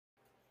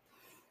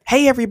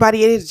Hey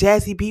everybody, it is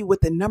Jazzy B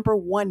with the number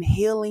one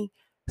healing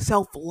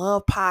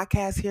self-love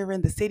podcast here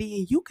in the city,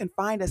 and you can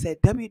find us at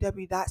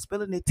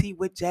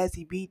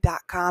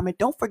www.spillingtheteawithjazzyb.com, and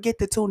don't forget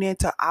to tune in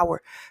to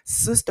our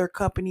sister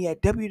company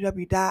at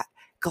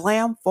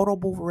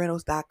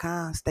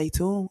www.glamphotobooth.com. Stay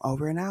tuned.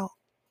 Over and out.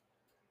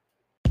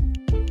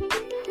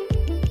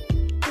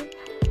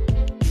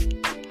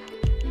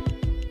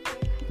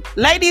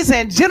 Ladies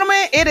and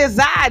gentlemen, it is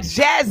I,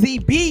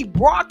 Jazzy B,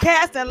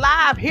 broadcasting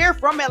live here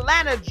from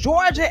Atlanta,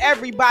 Georgia,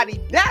 everybody.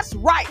 That's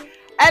right,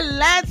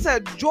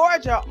 Atlanta,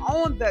 Georgia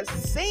on the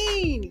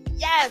scene.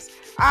 Yes,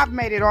 I've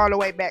made it all the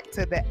way back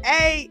to the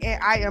A,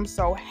 and I am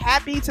so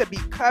happy to be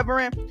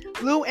covering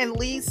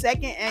Lou&Lee's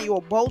second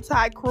annual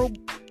Bowtie Crew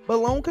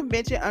Balloon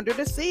Convention Under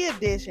the Sea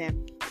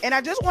edition. And I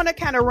just want to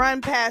kind of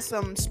run past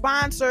some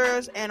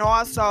sponsors and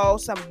also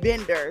some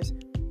vendors.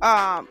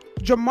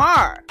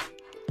 Jamar,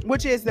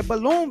 which is the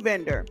balloon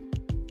vendor,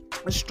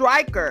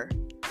 Striker,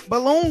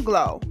 Balloon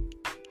Glow,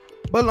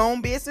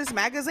 Balloon Business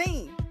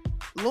Magazine,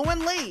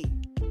 Lou&Lee,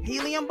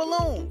 Helium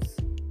Balloons,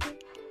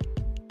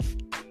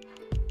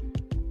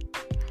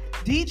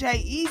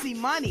 DJ Easy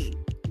Money,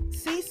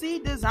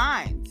 CC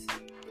Designs,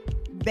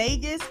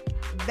 Vegas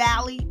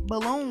Valley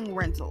Balloon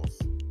Rentals,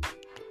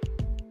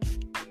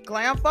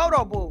 Glam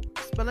Photo Booth,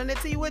 Spilling the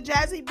Tea with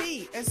Jazzy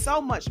B, and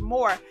so much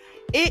more.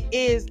 It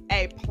is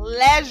a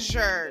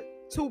pleasure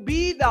to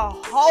be the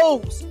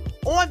host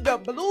on the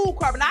blue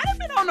carpet. Now, I done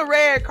been on the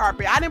red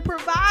carpet. I done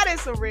provided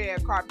some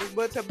red carpets,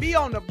 but to be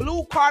on the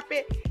blue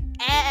carpet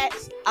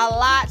adds a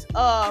lot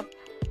of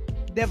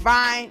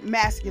divine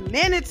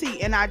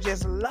masculinity, and I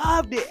just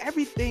loved it.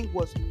 Everything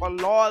was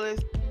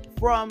flawless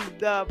from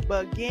the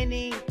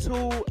beginning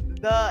to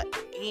the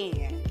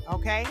end,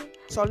 okay?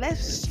 So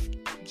let's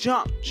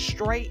jump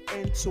straight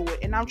into it,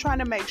 and I'm trying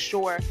to make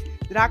sure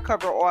that I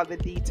cover all the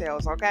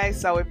details, okay?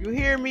 So if you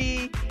hear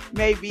me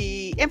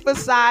maybe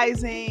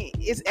emphasizing,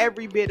 it's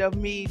every bit of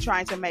me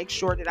trying to make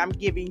sure that I'm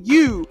giving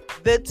you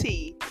the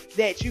tea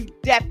that you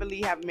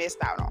definitely have missed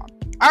out on.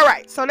 All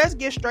right, so let's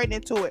get straight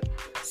into it.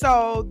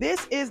 So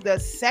this is the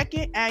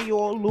second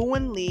annual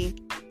Lou&Lee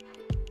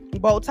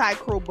Bowtie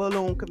Crew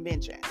Balloon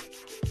Convention.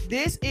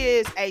 This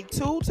is a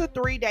 2 to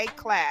 3 day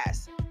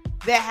class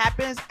that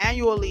happens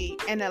annually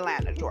in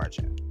Atlanta,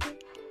 Georgia.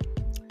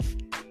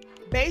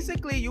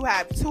 Basically, you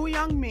have two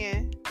young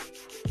men,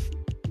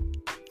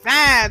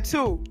 fine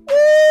too.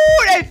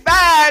 Ooh, they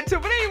fine too.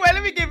 But anyway,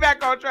 let me get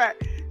back on track.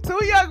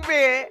 Two young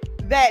men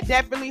that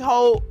definitely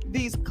hold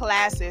these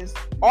classes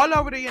all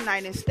over the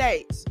United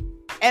States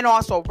and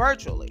also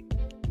virtually.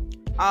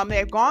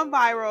 They've gone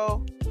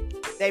viral.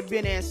 They've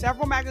been in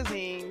several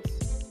magazines.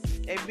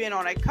 They've been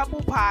on a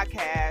couple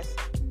podcasts.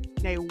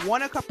 They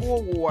won a couple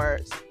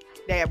awards.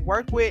 They have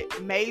worked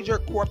with major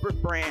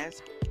corporate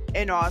brands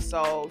and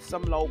also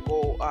some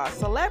local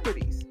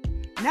celebrities.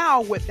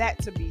 Now, with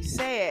that to be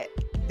said,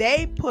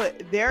 they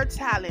put their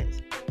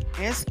talents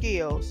and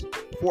skills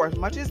for as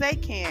much as they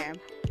can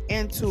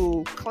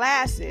into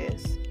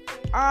classes.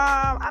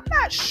 I'm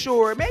not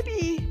sure,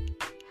 maybe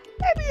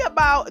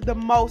about the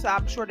most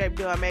I'm sure they've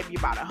done, maybe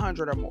about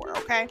 100 or more,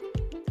 okay?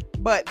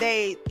 But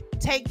they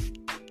take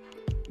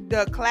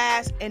the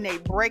class and they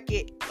break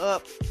it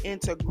up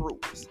into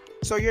groups.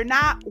 So you're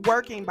not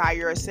working by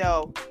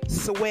yourself,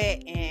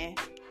 sweating,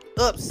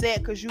 upset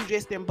because you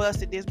just done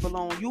busted this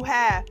balloon. You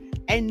have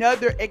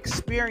another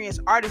experienced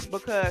artist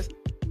because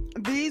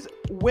these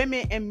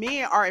women and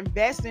men are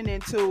investing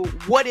into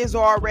what is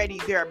already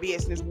their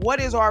business, what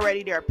is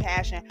already their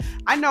passion.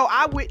 I know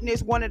I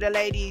witnessed one of the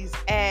ladies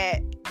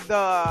at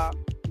the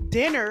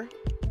dinner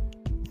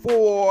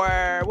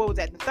for, what was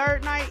that, the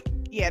third night?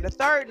 Yeah, the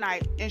third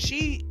night. And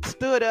she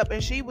stood up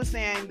and she was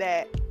saying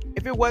that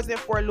if it wasn't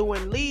for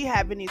Lou&Lee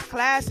having these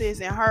classes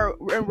and her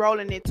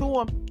enrolling into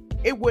them,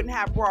 it wouldn't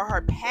have brought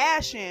her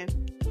passion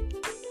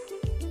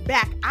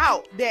back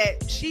out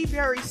that she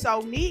very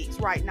so needs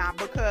right now.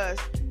 Because,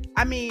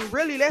 I mean,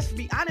 really, let's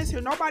be honest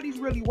here. Nobody's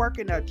really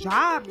working a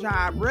job,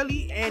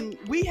 really. And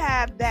we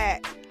have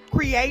that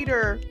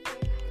creative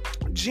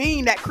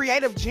gene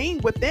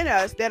within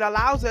us that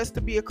allows us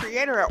to be a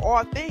creator at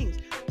all things.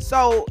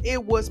 So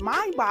it was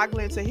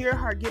mind-boggling to hear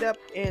her get up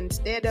and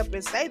stand up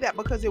and say that,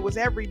 because it was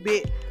every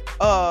bit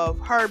of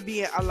her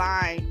being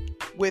aligned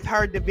with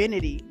her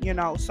divinity, you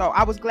know. So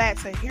I was glad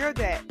to hear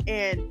that.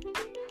 And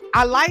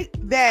I like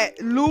that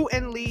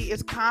Lou&Lee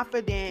is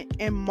confident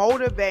in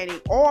motivating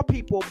all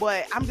people,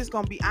 but I'm just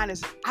going to be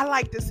honest. I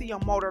like to see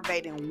them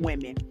motivating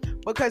women,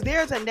 because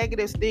there's a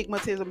negative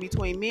stigmatism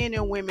between men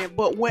and women.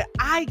 But when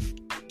I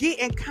get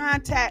in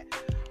contact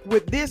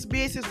with this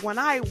business, when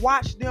I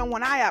watch them,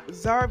 when I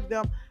observe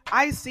them,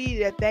 I see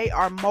that they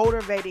are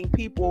motivating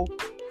people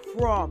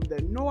from the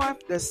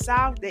north, the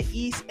south, the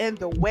east, and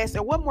the west.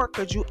 And what more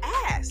could you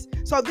ask?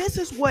 So this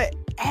is what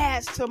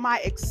adds to my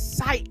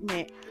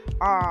excitement,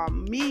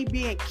 me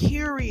being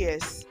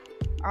curious,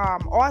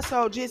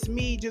 also just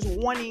me just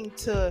wanting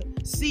to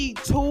see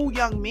two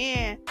young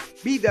men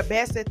be the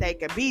best that they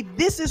can be.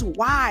 This is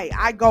why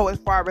I go as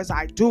far as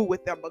I do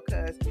with them,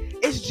 because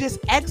it's just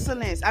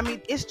excellence. I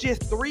mean, it's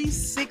just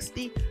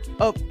 360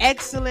 of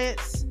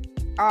excellence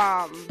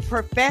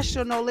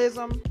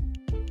professionalism,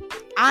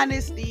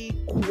 honesty,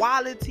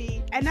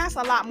 quality, and that's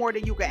a lot more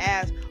than you can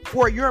ask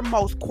for your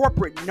most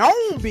corporate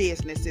known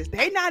businesses.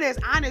 They not as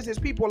honest as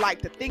people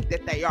like to think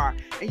that they are,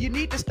 and you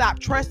need to stop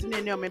trusting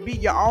in them and be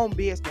your own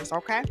business,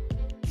 okay?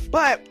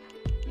 But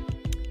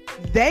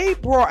they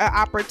brought an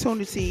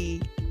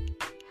opportunity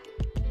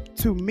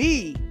to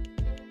me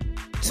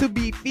to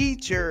be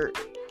featured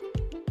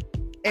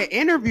and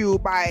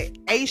interviewed by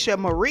Aisha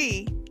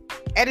Marie,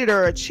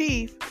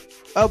 editor-in-chief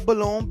of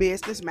Balloon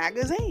Business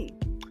Magazine.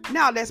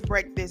 Now let's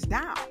break this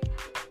down,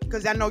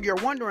 because I know you're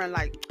wondering,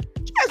 like,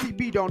 Jazzy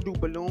B don't do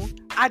balloons.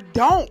 I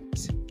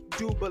don't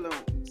do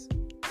balloons,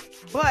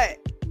 but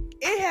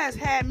it has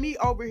had me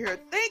over here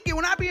thinking,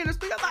 when I be in the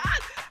studio, like,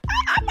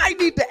 I might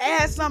need to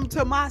add something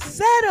to my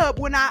setup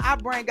when I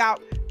bring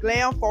out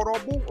Glam Photo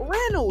Booth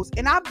Rentals.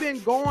 And I've been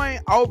going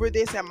over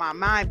this in my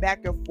mind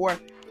back and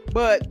forth,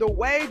 but the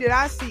way that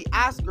I see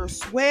Oscar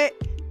sweat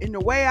and the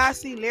way I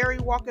see Larry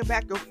walking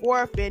back and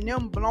forth and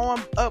them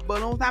blowing up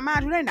balloons, now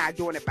mind you, they're not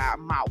doing it by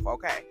mouth,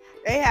 okay?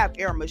 They have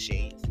air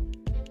machines.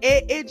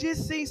 It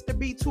just seems to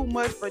be too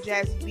much for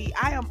Jazzy B.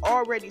 I am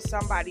already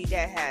somebody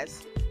that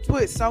has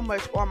put so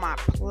much on my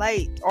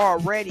plate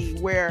already,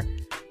 where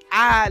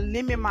I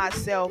limit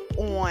myself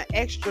on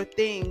extra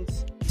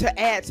things to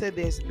add to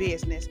this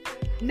business.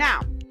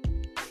 Now,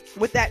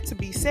 with that to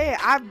be said,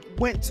 I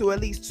went to at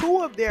least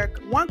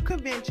one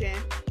convention,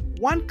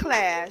 one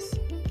class,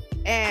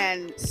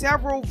 and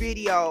several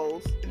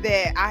videos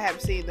that I have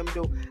seen them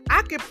do.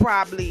 I could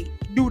probably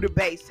do the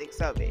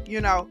basics of it,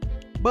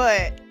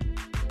 but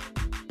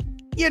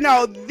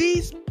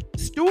these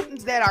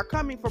students that are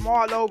coming from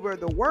all over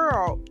the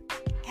world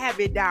have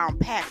it down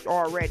packed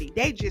already.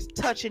 They just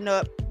touching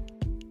up.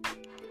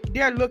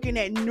 They're looking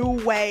at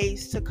new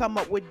ways to come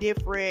up with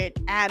different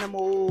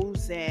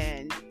animals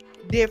and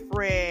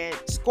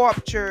different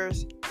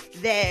sculptures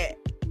that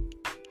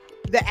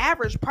the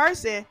average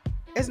person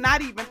is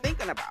not even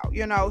thinking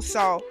about,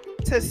 so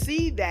to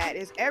see that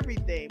is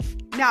everything.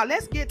 Now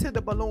let's get to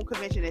the Balloon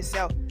Convention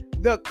itself.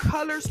 The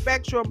color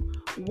spectrum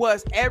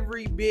was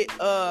every bit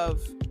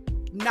of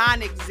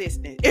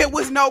non-existent. It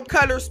was no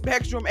color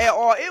spectrum at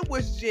all. It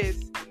was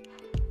just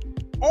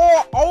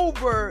all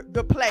over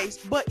the place,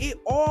 but it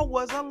all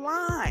was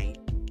aligned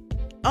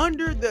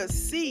under the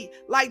sea.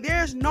 Like,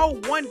 there's no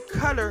one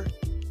color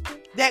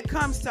that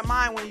comes to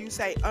mind when you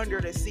say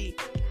under the sea.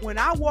 When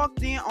I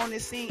walked in on the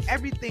scene,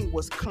 everything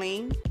was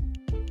clean.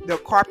 The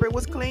carpet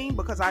was clean,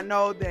 because I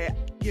know that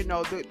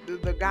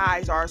the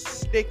guys are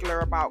stickler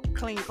about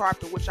clean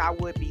carpet, which I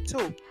would be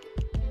too.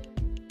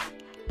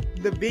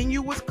 The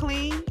venue was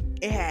clean.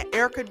 It had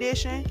air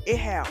conditioning. It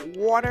had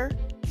water.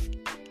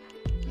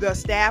 The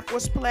staff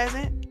was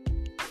pleasant.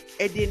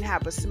 It didn't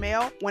have a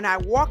smell. When I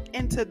walked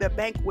into the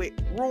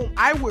banquet room,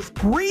 I was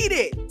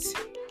greeted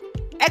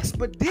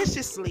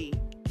expeditiously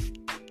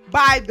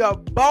by the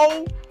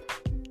Bow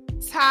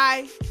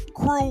Tie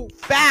Crew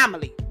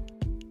family.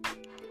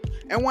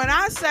 And when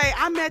I say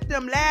I met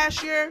them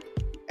last year,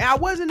 and I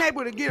wasn't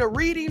able to get a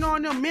reading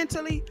on them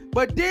mentally,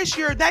 but this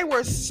year they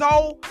were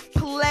so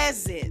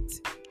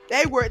pleasant.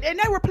 They were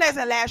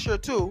pleasant last year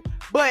too,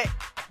 but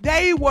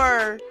they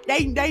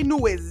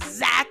knew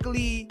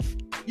exactly,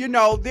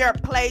 their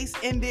place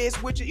in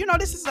this, which,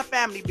 this is a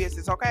family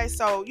business, okay?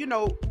 So,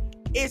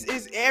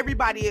 it's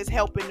everybody is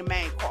helping the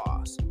main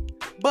cause.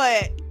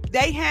 But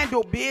they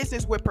handle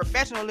business with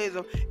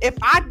professionalism. If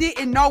I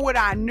didn't know what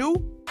I knew,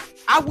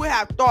 I would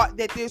have thought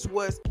that this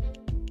was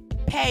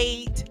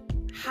paid,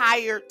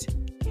 hired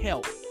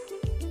help.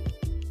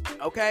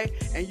 Okay?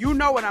 And you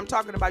know what I'm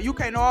talking about. You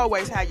can't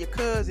always have your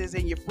cousins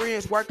and your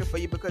friends working for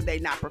you because they're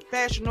not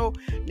professional.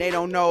 They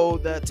don't know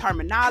the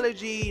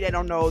terminology. They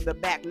don't know the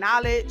back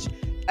knowledge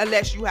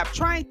unless you have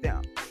trained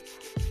them.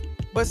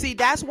 But see,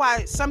 that's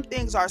why some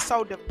things are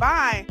so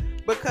divine,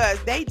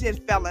 because they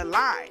just fell in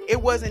line.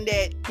 It wasn't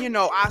that,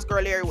 Oscar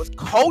and Larry was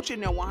coaching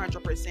them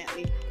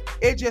 100%.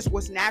 It just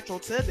was natural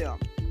to them.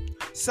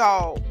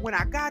 So when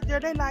I got there,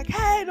 they like,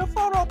 hey, the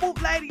photo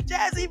booth lady,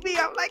 Jazzy B.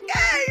 I'm like,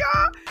 hey,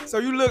 y'all. So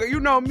you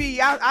know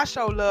me, I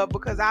show love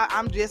because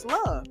I'm just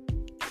love.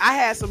 I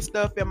had some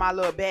stuff in my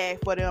little bag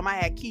for them. I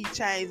had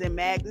keychains and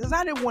magnets.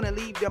 I didn't want to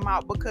leave them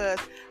out because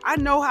I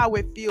know how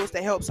it feels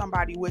to help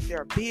somebody with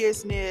their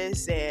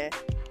business. And,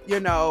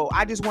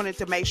 I just wanted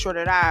to make sure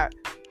that I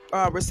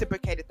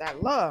reciprocated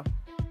that love.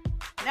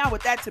 Now,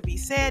 with that to be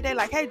said, they're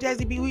like, hey,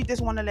 Jazzy B, we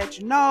just want to let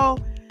you know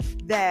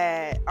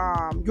that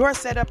your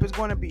setup is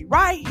going to be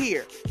right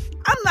here.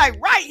 I'm like,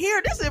 right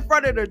here? This is in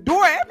front of the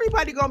door.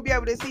 Everybody going to be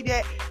able to see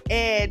that.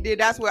 And then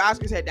that's where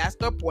Oscar said, that's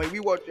the point. We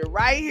want you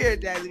right here,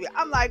 Jazzy.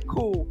 I'm like,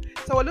 cool.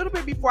 So a little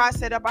bit before I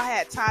set up, I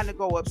had time to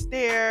go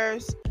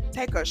upstairs,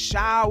 take a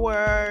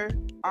shower,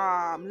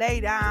 lay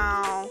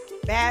down,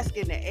 bask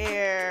in the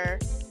air,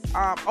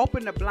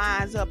 open the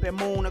blinds up and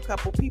moon a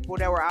couple people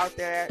that were out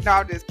there. No,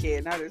 I'm just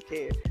kidding.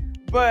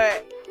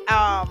 But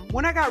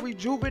when I got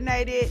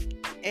rejuvenated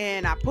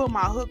and I put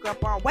my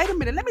hookup on, wait a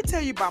minute, let me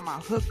tell you about my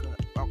hookup,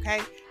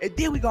 okay? And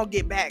then we're going to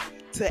get back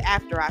to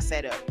after I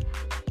set up.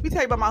 Let me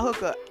tell you about my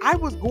hookup. I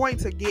was going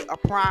to get a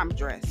prom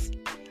dress.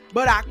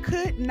 but I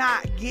could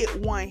not get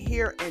one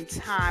here in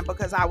time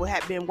because I would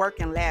have been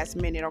working last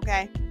minute,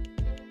 okay?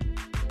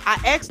 I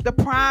asked the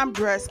prom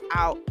dress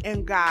out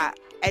and got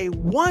a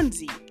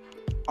onesie,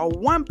 a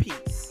one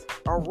piece,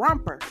 a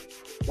romper,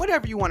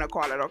 whatever you want to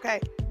call it, okay?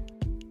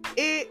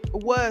 It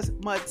was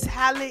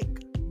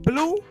metallic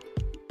blue.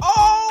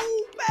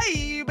 Oh,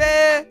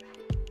 baby.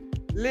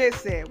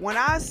 Listen, when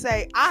I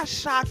say I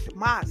shocked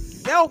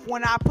myself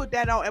when I put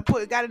that on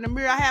and got in the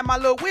mirror, I had my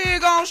little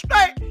wig on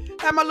straight,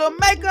 had my little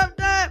makeup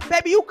done.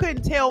 Baby, you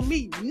couldn't tell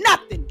me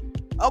nothing,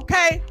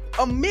 okay?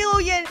 $1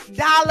 million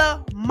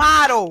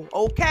model,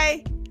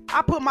 okay?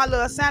 I put my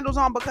little sandals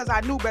on because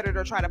I knew better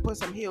to try to put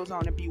some heels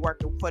on and be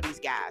working for these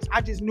guys.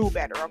 I just knew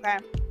better, okay?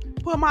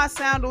 Put my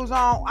sandals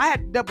on. I had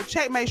to double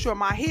check, make sure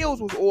my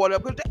heels was oiled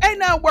up. Because there ain't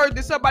nothing worse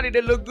than somebody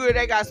that look good.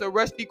 They got some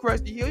rusty,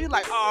 crusty heels. You're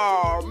like,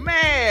 oh,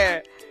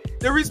 man.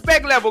 The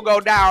respect level go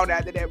down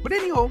after that. But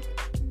anyhow,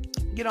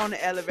 get on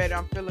the elevator.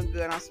 I'm feeling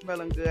good. I'm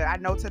smelling good. I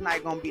know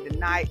tonight going to be the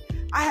night.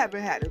 I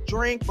haven't had a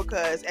drink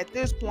because at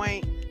this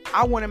point,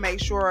 I want to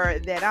make sure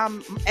that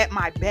I'm at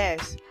my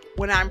best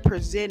when I'm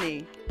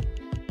presenting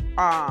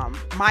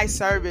my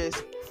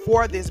service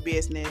for this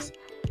business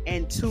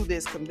and to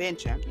this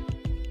convention.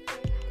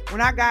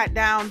 When I got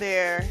down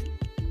there,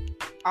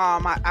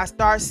 I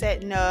started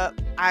setting up.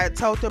 I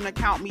told them to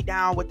count me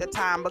down with the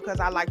time because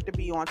I like to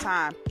be on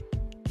time.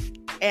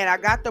 And I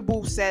got the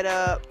booth set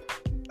up.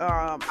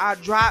 I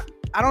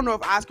don't know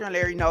if Oscar and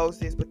Larry knows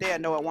this, but they'll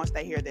know it once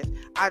they hear this.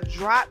 I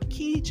dropped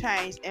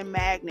keychains and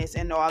magnets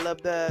in all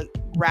of the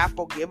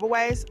raffle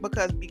giveaways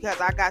because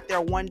I got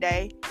there one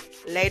day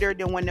later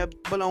than when the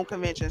Balloon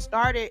Convention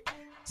started.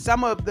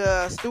 Some of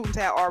the students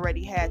had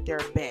already had their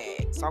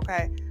bags,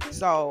 okay?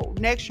 So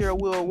next year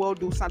we'll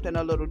do something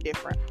a little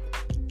different.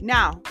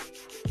 Now,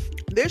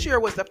 this year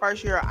was the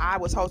first year I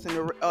was hosting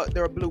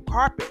the blue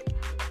carpet.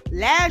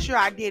 Last year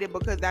I did it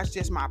because that's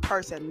just my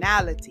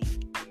personality.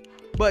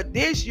 But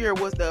this year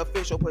was the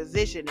official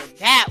position, and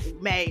that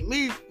made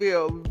me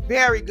feel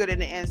very good in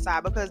the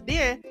inside because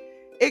then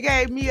it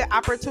gave me an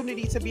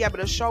opportunity to be able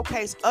to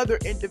showcase other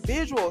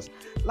individuals.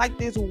 Like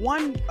this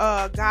one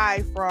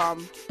guy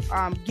from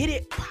Get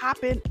It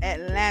Poppin'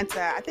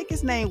 Atlanta. I think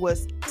his name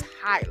was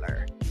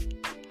Tyler,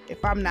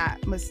 if I'm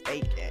not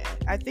mistaken.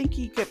 I think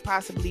he could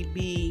possibly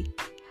be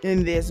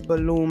in this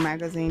balloon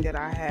magazine that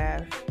I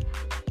have.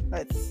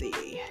 Let's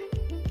see.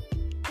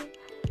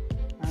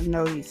 I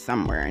know he's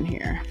somewhere in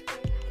here.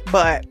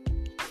 But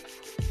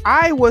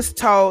I was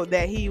told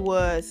that he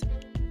was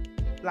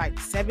like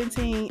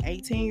 17,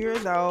 18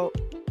 years old,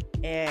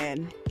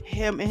 and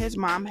him and his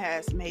mom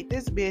has made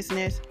this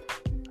business.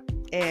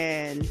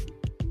 And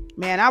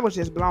man, I was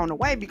just blown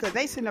away because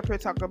they sitting up here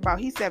talking about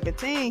he's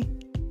 17,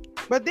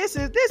 but this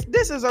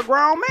is a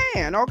grown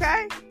man,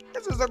 okay?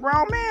 This is a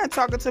grown man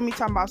talking to me,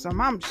 talking about something.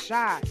 I'm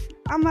shy.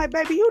 I'm like,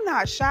 baby, you're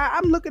not shy.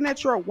 I'm looking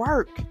at your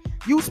work.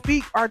 You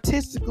speak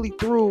artistically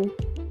through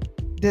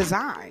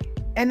design,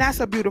 and that's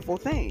a beautiful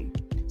thing.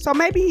 So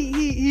maybe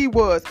he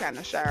was kind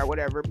of shy or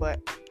whatever, but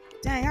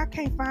dang, I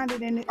can't find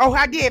it in it. Oh,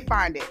 I did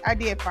find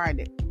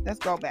it. Let's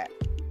go back.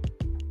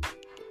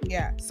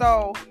 Yeah,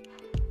 so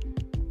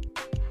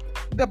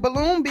the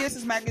Balloon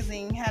Business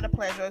Magazine had the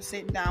pleasure of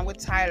sitting down with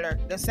Tyler,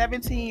 the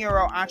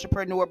 17-year-old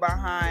entrepreneur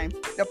behind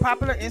the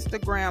popular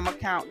Instagram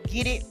account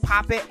Get It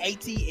Poppin'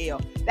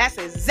 ATL. That's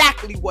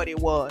exactly what it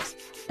was.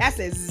 That's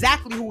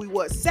exactly who he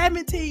was.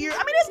 17 years.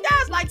 I mean, this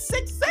guy's like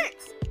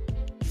 6'6".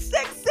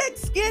 6'6",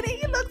 skinny.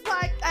 He looks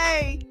like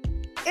a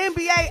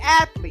NBA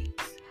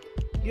athlete.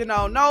 You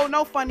know,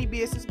 no funny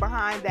business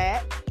behind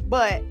that.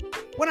 But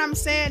what I'm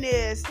saying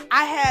is,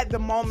 I had the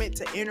moment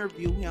to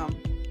interview him,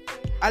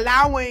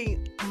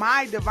 allowing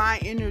my divine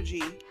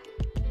energy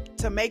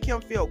to make him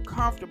feel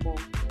comfortable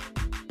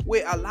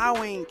with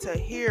allowing to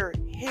hear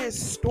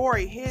his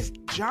story, his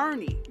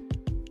journey.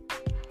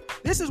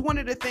 This is one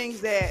of the things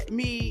that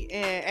me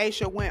and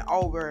Aisha went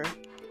over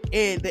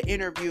in the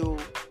interview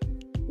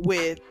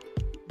with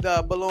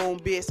the Balloon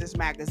Business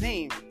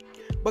Magazine,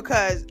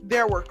 because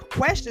there were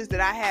questions that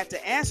I had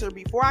to answer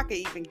before I could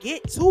even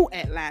get to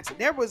Atlanta.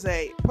 There was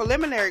a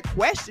preliminary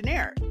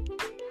questionnaire,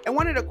 and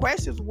one of the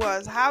questions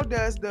was, how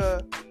does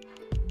the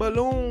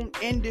balloon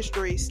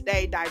industry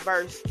stay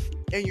diverse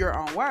in your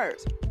own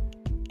words?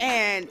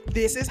 And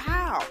this is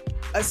how.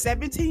 A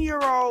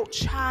 17-year-old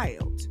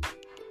child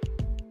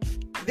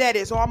that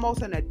is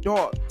almost an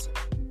adult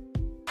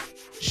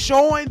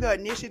showing the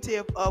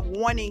initiative of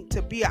wanting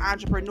to be an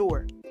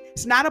entrepreneur.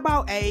 It's not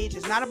about age,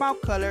 it's not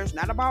about color, it's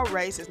not about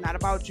race, it's not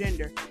about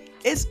gender.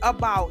 It's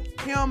about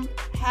him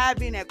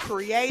having a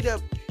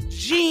creative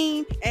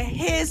gene in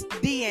his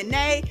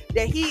DNA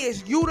that he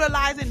is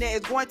utilizing, that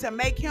is going to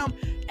make him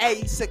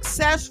a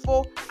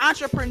successful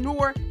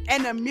entrepreneur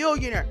and a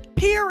millionaire,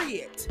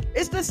 period.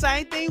 It's the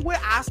same thing with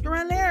Oscar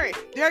and Larry.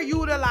 They're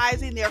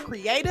utilizing their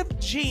creative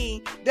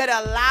gene that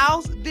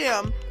allows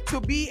them to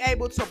be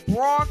able to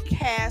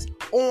broadcast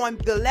on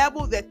the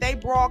level that they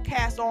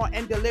broadcast on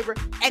and deliver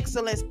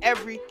excellence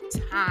every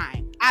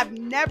time. I've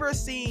never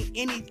seen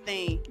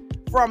anything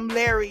from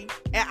Larry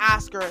and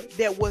Oscar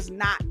that was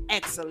not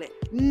excellent.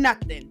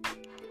 Nothing.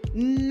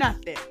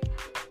 Nothing.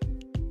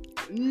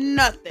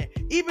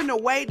 Even the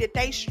way that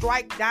they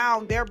strike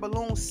down their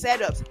balloon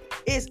setups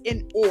is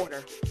in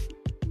order.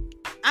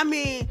 I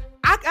mean,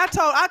 I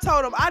told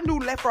them, I knew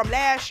from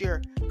last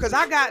year, because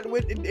I got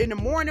in the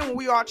morning when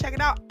we all check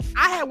it out,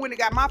 I had went and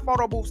got my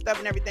photo booth stuff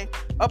and everything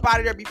up out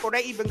of there before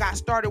they even got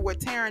started with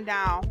tearing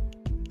down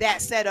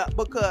that setup,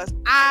 because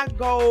I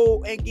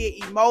go and get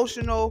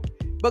emotional,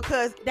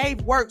 because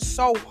they've worked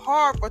so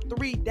hard for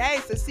 3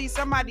 days to see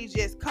somebody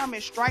just come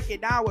and strike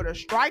it down with a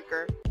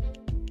striker.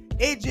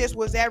 It just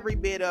was every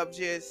bit of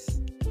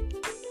just,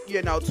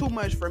 too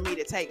much for me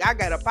to take. I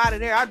got up out of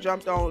there. I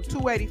jumped on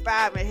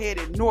 285 and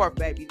headed north,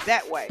 baby,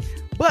 that way.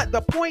 But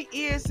the point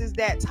is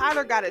that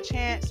Tyler got a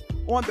chance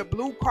on the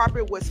blue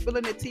carpet with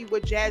Spilling the Tea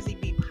with Jazzy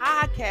B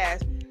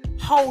podcast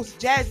host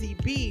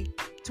Jazzy B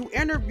to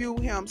interview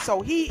him.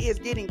 So he is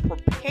getting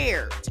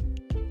prepared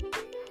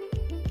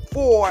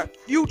for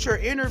future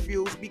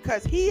interviews,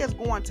 because he is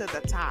going to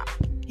the top.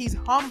 He's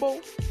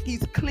humble,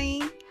 he's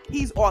clean,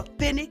 he's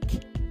authentic,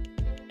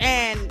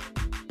 and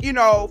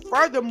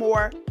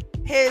furthermore,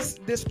 his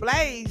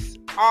displays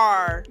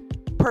are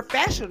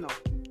professional.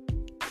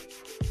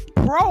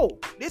 Pro.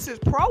 This is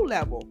pro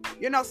level.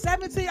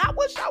 17. I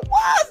wish I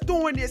was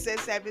doing this at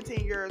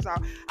 17 years old.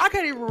 I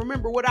can't even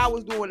remember what I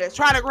was doing as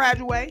trying to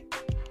graduate.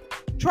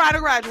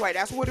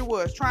 That's what it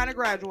was. Trying to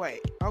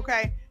graduate.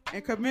 Okay.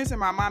 And convincing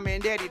my mama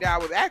and daddy that I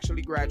was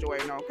actually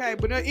graduating. Okay.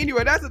 But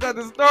anyway, that's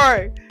another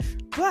story.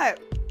 But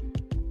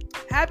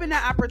having the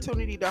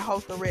opportunity to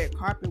host the red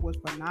carpet was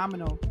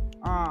phenomenal.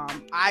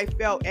 I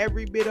felt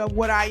every bit of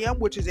what I am,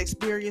 which is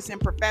experienced and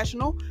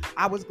professional.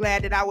 I was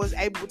glad that I was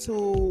able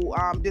to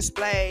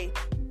display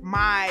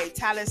my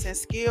talents and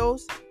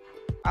skills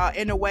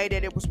in a way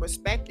that it was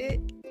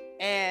respected.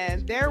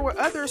 And there were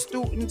other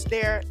students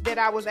there that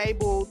I was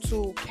able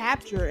to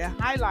capture and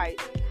highlight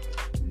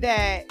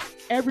that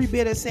every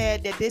bit of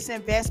said that this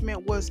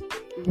investment was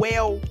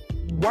well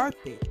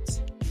worth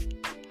it.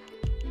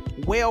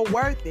 Well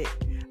worth it.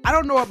 I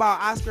don't know about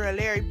Oscar and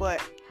Larry,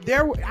 but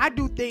I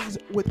do things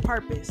with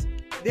purpose.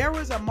 There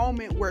was a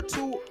moment where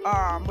two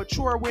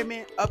mature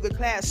women of the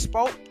class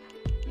spoke,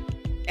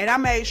 and I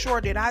made sure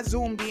that I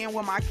zoomed in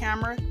with my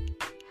camera.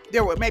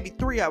 There were maybe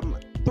 3 of them.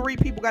 3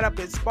 people got up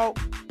and spoke,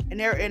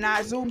 and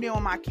I zoomed in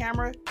with my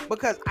camera,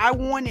 because I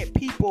wanted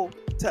people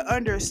to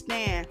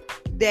understand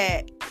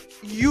that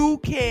you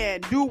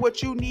can do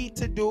what you need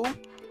to do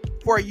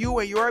for you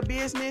and your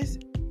business,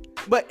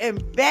 but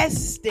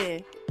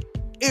investing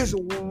is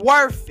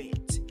worth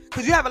it.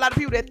 Because you have a lot of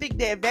people that think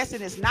that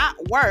investing is not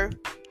worth,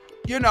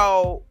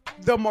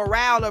 the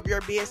morale of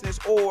your business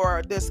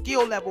or the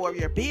skill level of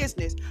your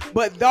business.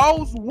 But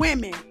those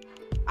women,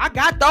 I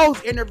got those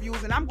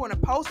interviews, and I'm going to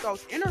post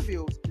those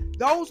interviews.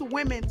 Those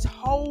women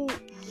told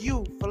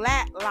you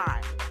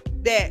flatline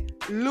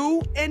that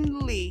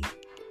Lou&Lee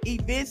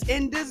events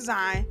and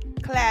design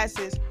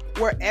classes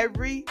were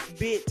every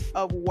bit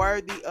of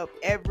worthy of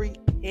every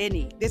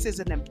penny. This is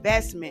an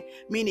investment,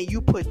 meaning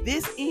you put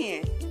this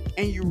in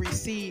and you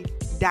receive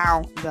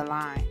down the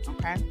line.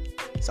 Okay,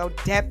 so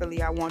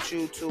definitely I want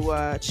you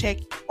to check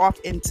off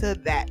into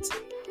that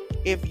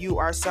if you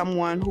are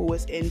someone who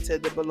is into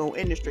the balloon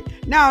industry.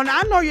 Now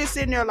I know you're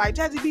sitting there like,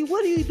 Jazzy B,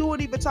 what are you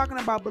doing even talking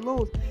about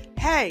balloons?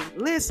 Hey,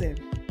 listen,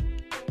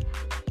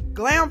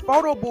 Glam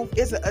Photo Booth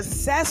is an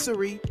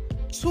accessory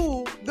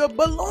to the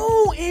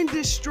balloon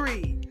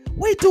industry.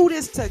 We do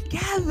this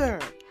together.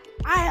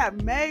 I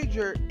have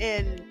majored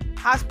in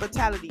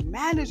hospitality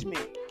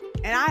management,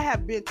 and I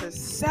have been to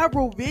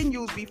several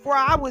venues before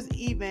I was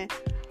even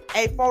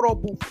a photo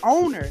booth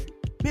owner.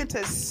 Been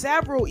to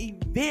several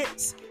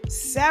events,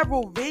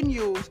 several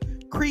venues,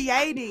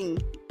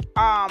 creating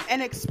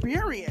an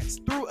experience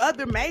through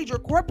other major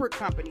corporate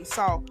companies.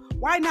 So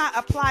why not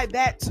apply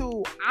that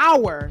to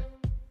our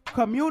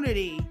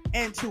community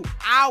and to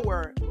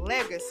our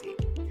legacy?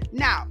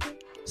 Now,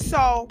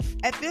 so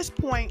at this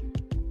point,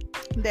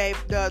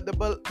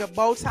 the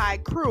bow tie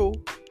crew,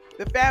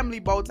 the family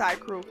bow tie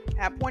crew,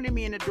 have pointed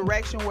me in the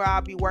direction where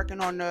I'll be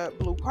working on the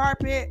blue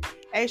carpet.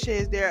 Aisha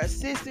is there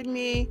assisting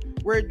me.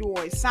 We're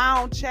doing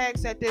sound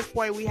checks. At this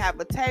point, we have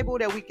a table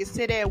that we can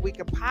sit at and we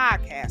can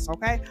podcast,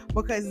 okay?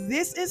 Because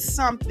this is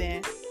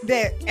something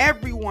that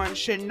everyone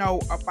should know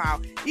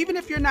about. Even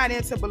if you're not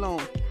into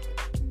balloons,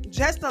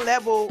 just the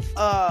level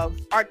of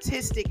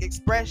artistic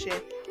expression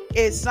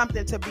is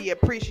something to be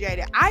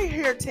appreciated. I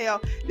hear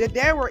tell that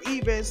there were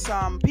even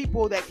some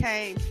people that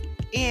came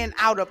in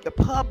out of the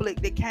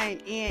public that came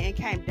in and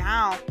came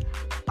down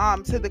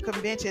to the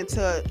convention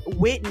to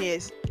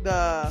witness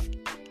the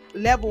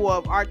level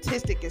of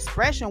artistic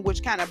expression,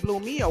 which kind of blew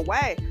me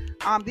away.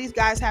 These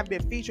guys have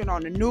been featured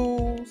on the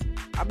news.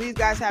 These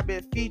guys have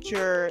been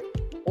featured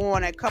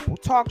on a couple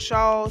talk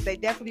shows. They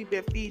definitely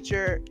been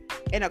featured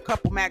in a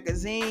couple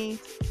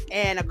magazines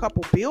and a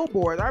couple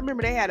billboards. I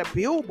remember they had a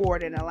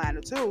billboard in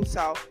Atlanta too.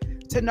 So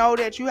to know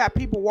that you have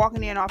people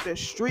walking in off the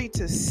street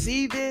to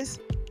see this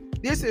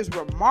is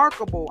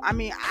remarkable. I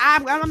mean,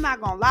 I'm not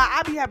gonna lie,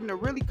 I be having to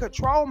really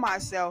control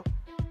myself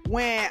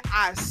when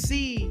I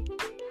see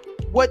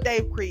what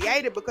they've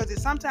created, because it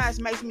sometimes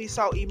makes me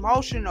so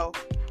emotional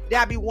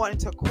that I be wanting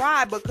to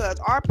cry, because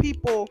our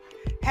people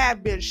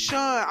have been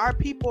shunned, our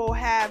people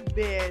have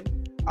been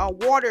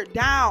watered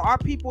down, our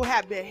people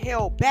have been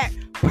held back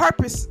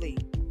purposely.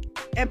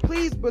 And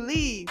please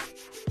believe,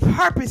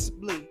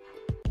 purposely,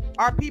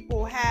 our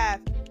people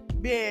have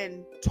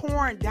been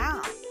torn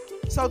down.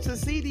 So to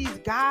see these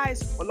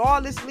guys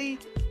flawlessly,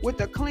 with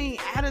a clean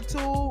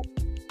attitude,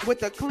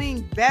 with a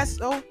clean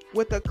vessel,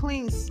 with a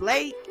clean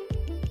slate,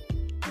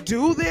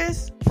 do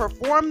this,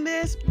 perform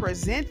this,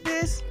 present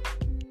this,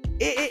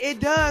 it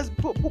does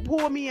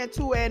pull me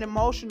into an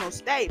emotional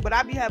state. But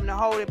I be having to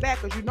hold it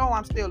back, because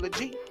I'm still a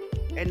G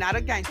and not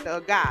a gangster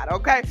of God,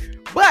 okay?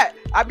 But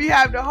I be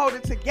having to hold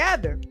it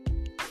together.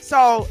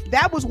 So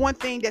that was one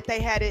thing that they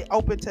had it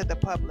open to the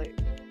public.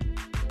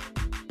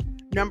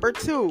 Number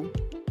 2,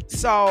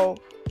 so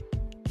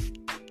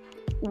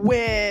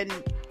when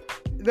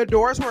the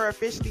doors were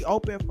officially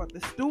open for the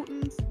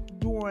students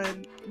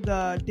during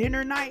the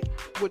dinner night,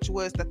 which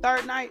was the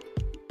third night,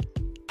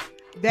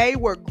 they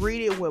were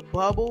greeted with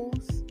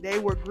bubbles. They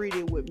were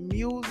greeted with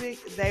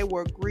music. They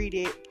were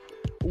greeted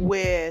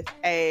with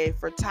a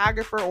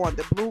photographer on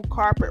the blue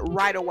carpet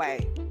right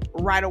away.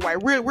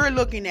 We're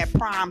looking at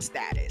prime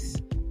status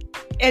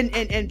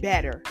and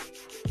better.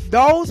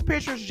 Those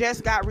pictures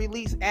just got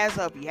released as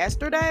of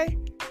yesterday.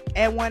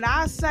 And when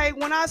I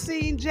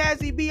seen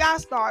Jazzy B, I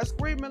started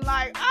screaming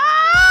like,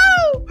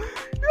 oh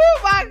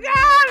my God.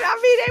 I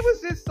mean, they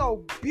was just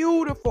so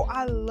beautiful.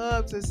 I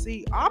love to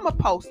see. I'ma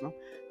post them.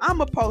 I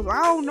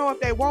don't know if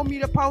they want me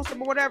to post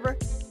them or whatever,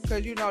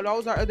 because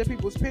those are other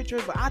people's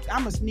pictures, but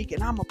I'm a sneak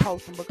and I'm gonna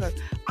post them, because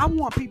I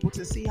want people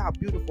to see how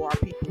beautiful our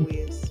people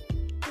is.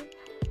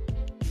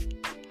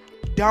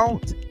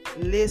 Don't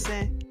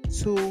listen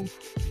to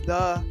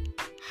the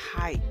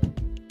hype.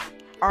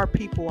 Our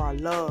people are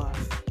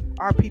loved.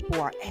 Our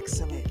people are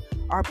excellent.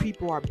 Our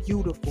people are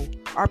beautiful.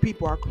 Our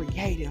people are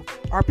creative.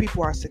 Our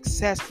people are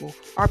successful.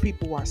 Our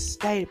people are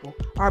stable.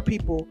 Our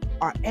people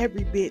are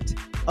every bit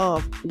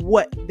of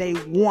what they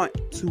want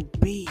to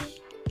be.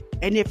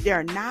 And if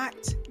they're not,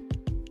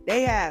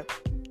 they have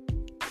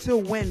to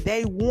when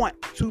they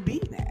want to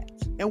be that.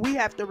 And we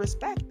have to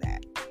respect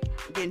that.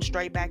 Getting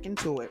straight back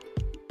into it.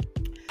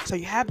 So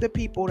you have the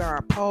people that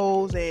are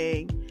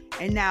posing.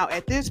 And now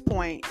at this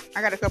point,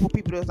 I got a couple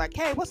people that's like,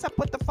 hey, what's up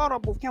with the photo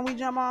booth? Can we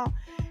jump on?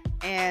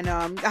 And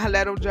I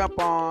let them jump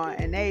on,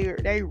 and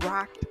they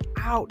rocked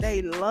out.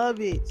 They love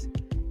it.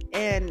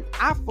 And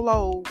I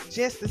flow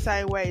just the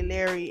same way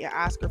Larry and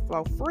Oscar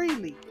flow,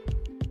 freely.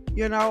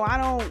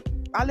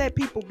 I let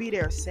people be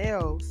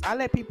themselves. I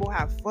let people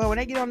have fun. When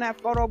they get on that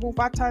photo booth,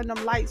 I turn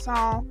them lights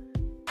on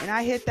and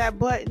I hit that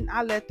button.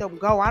 I let them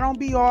go. I don't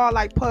be all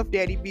like Puff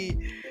Daddy be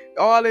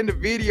all in the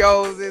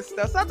videos and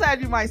stuff.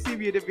 Sometimes you might see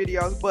me in the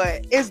videos,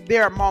 but it's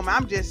their moment.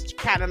 I'm just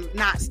kind of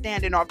not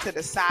standing off to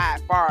the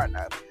side far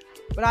enough.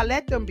 But I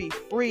let them be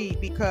free,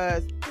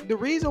 because the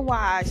reason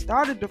why I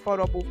started the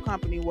photo booth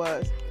company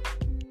was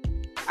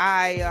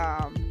I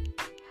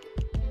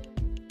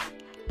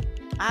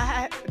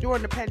had,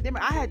 during the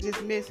pandemic, I had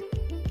just missed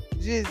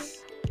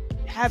just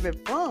having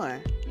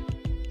fun.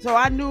 So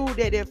I knew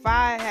that if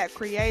I had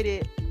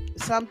created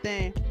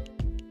something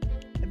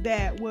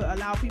that would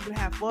allow people to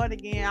have fun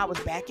again, I was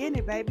back in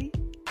it, baby.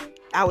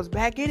 I was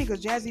back in it,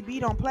 because Jazzy B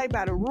don't play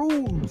by the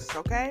rules,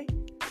 okay?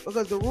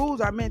 Because the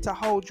rules are meant to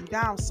hold you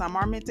down. Some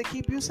are meant to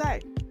keep you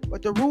safe,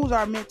 but the rules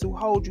are meant to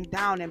hold you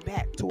down and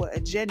back to an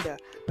agenda.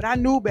 But I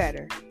knew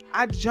better.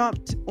 I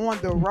jumped on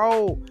the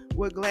road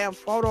with Glam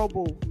Photo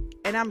Booth,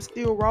 and I'm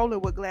still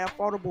rolling with Glam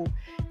Photo Booth.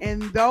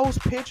 And those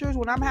pictures,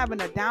 when I'm having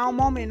a down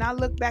moment and I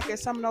look back at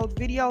some of those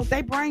videos,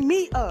 they bring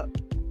me up.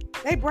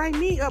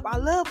 I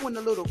love when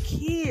the little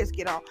kids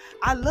get on.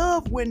 I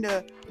love when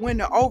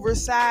the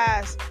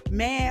oversized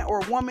man or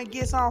woman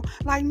gets on.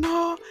 Like,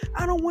 no,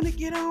 I don't want to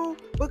get on,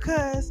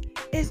 because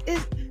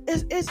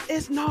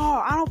it's no,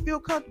 I don't feel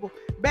comfortable,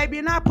 baby.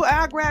 And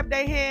I grab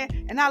their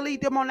hand and I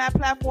lead them on that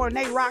platform, and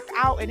they rock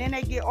out, and then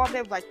they get off.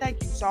 They was like,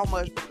 thank you so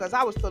much, because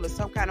I was feeling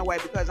some kind of way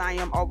because I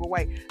am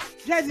overweight.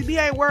 Jazzy B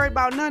ain't worried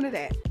about none of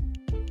that.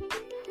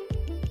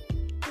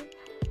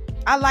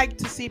 I like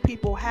to see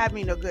people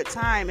having a good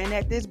time. And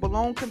at this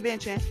Ballon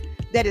Convention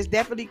that is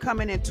definitely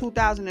coming in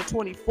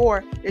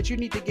 2024, that you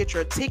need to get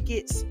your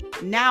tickets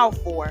now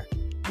for,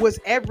 was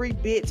every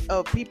bit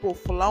of people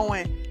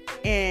flowing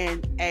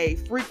in a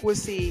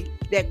frequency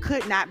that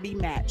could not be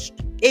matched.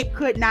 It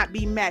could not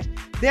be matched.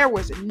 There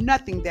was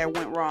nothing that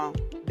went wrong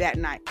that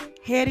night.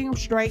 Heading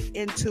straight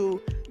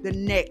into the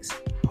next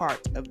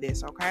part of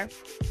this, okay?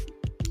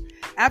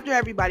 After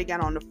everybody got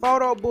on the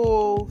photo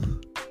booth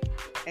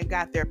and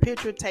got their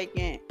picture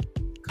taken,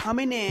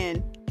 coming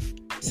in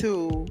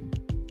to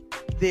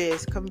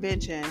this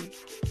convention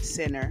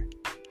center,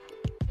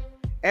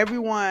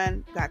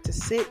 everyone got to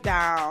sit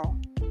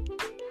down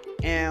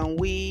and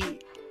we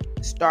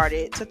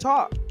started to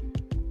talk.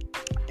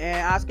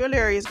 And Oscar and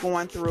Larry is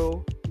going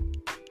through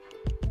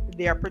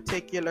their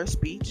particular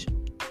speech,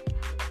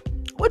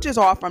 which is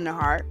all from the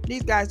heart.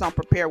 These guys don't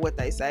prepare what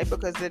they say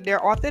because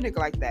they're authentic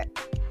like that.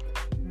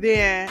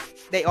 Then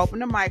they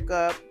opened the mic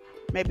up.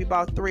 Maybe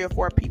about 3 or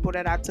 4 people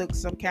that I took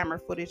some camera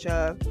footage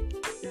of.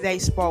 They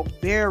spoke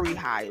very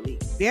highly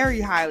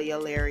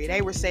of Larry.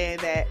 They were saying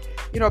that,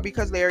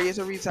 because Larry is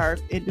a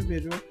reserved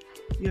individual,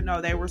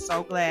 they were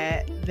so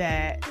glad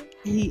that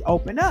he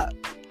opened up.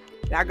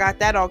 I got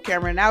that on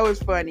camera, and that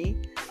was funny.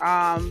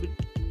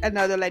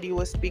 Another lady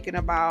was speaking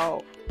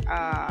about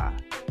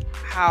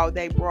how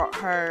they brought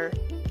her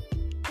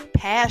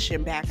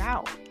passion back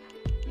out.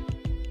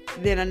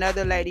 Then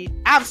another lady,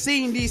 I've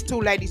seen these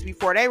 2 ladies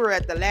before. They were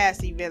at the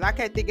last event. I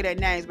can't think of their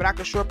names, but I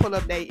could sure pull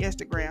up their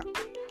Instagram.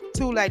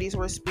 2 ladies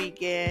were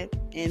speaking,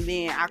 and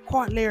then I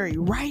caught Larry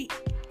right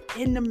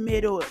in the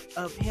middle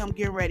of him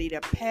getting ready to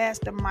pass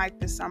the mic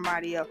to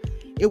somebody else.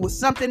 It was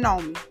something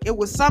on me.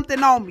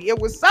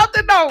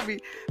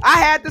 I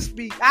had to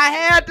speak.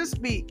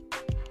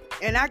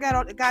 And I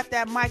got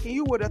that mic, and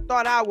you would have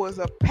thought I was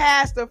a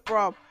pastor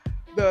from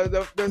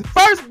the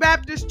First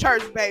Baptist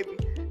Church, baby.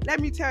 Let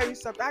me tell you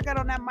something. I got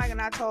on that mic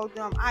and I told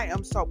them, I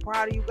am so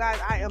proud of you guys.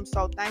 I am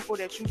so thankful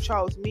that you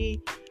chose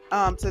me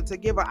to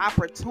give an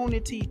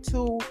opportunity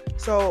to,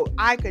 so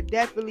I could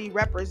definitely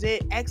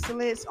represent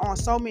excellence on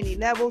so many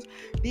levels.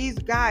 These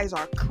guys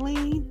are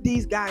clean.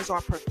 These guys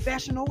are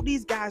professional.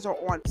 These guys are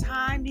on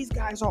time. These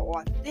guys are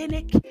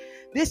authentic.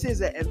 This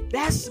is an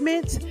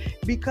investment,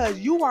 because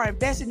you are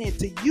investing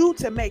into you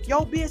to make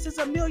your business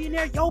a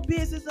millionaire, your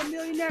business a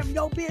millionaire,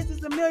 your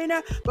business a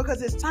millionaire,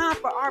 because it's time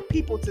for our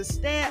people to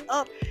stand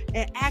up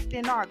and act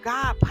in our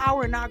God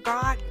power and our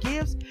God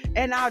gifts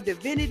and our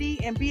divinity,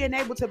 and being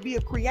able to be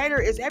a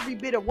creator is every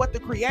bit of what the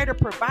creator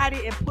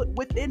provided and put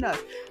within us.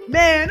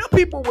 Man, the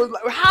people was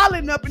like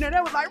hollering up in there.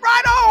 They was like,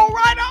 right on.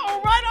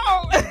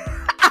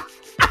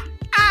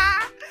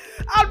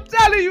 I'm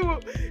telling you,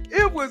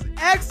 it was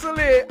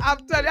excellent. I'm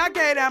telling you, I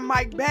gave that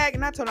mic back,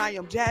 and I told them I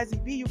am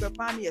Jazzy B. You can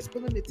find me at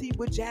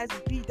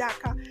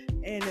spillingthetea.jazzyb.com,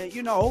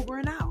 and over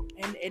and out.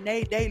 And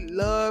they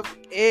love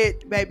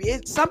it, baby.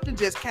 Something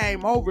just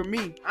came over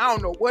me. I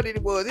don't know what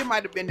it was. It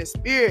might have been the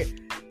spirit.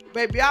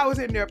 Baby, I was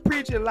in there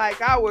preaching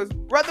like I was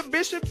Brother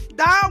Bishop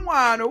Don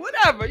Juan or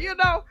whatever,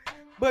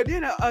 But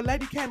then a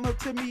lady came up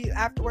to me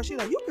afterwards. She's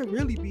like, you can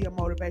really be a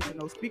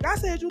motivational speaker. I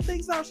said, you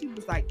think so? She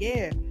was like,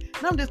 yeah.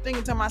 And I'm just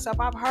thinking to myself,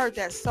 I've heard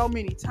that so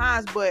many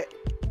times, but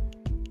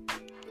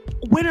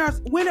when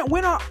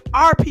are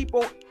our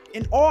people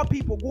and all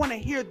people going to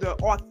hear the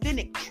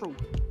authentic truth?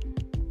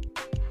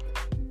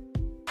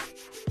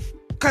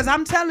 Because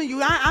I'm telling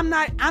you, I'm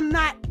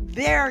not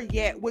there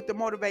yet with the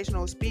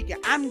motivational speaking.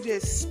 I'm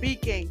just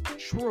speaking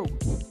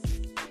truth.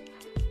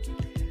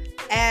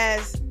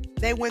 As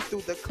they went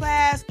through the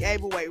class,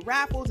 gave away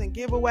raffles and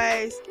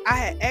giveaways, I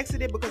had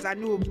exited because I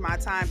knew it was my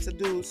time to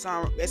do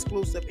some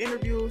exclusive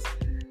interviews.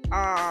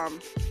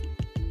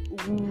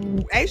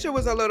 Aisha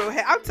was a little,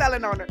 I'm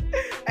telling on her,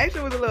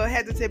 Aisha was a little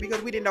hesitant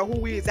because we didn't know who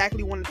we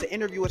exactly wanted to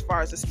interview as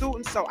far as the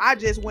students. So I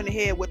just went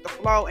ahead with the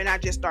flow, and I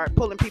just started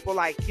pulling people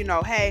like,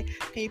 hey,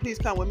 can you please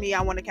come with me?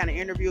 I want to kind of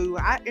interview you.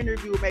 I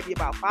interviewed maybe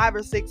about 5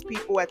 or 6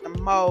 people at the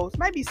most,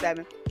 maybe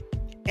 7.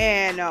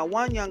 And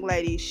one young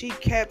lady, she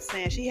kept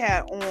saying she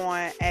had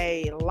on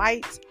a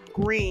light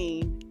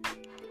green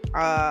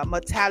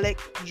metallic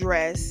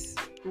dress,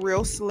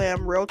 real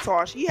slim, real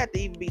tall. She had to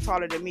even be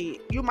taller than me.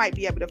 You might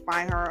be able to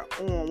find her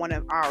on one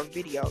of our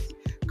videos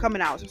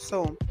coming out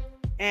soon.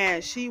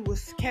 And she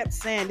kept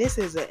saying, this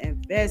is an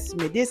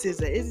investment. This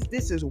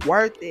is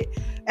worth it.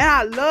 And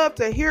I love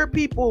to hear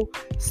people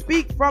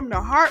speak from the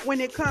heart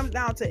when it comes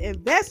down to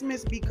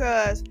investments,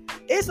 because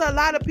it's a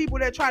lot of people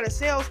that try to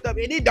sell stuff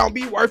and it don't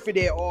be worth it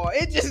at all.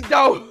 It just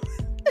don't.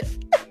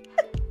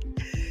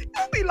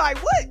 You'll be like,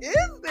 what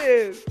is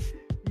this?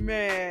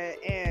 Man,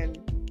 and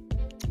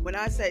when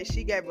I say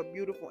she gave a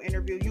beautiful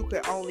interview, you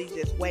could only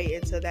just wait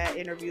until that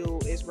interview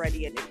is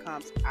ready and it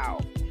comes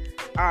out.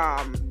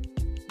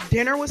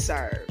 Dinner was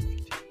served,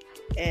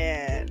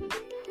 and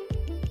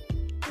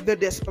the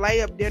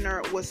display of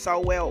dinner was so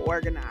well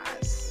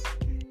organized.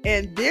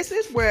 And this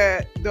is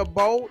where the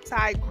Bold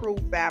Tie Crew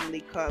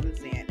family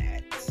comes in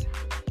at.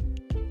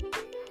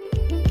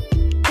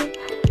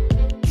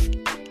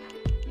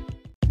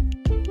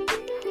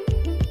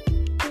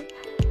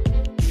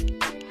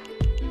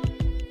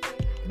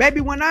 Baby,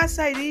 when I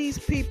say these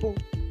people,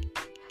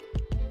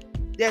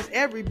 that's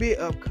every bit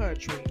of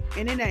country,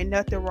 and it ain't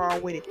nothing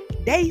wrong with it.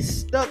 They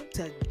stuck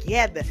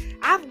together.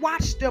 I've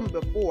watched them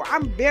before.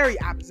 I'm very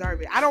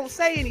observant. I don't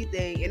say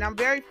anything, and I'm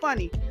very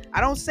funny.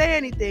 I don't say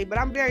anything, but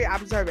I'm very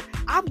observant.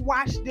 I've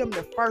watched them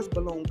the first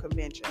Ballon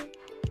Convention,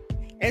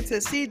 and to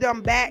see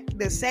them back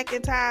the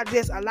second time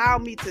just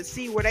allowed me to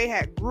see where they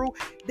had grew.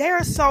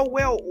 They're so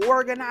well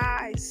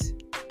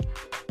organized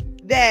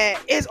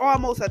that it's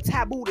almost a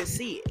taboo to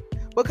see it.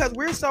 Because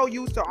we're so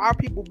used to our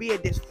people being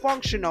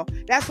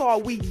dysfunctional. That's all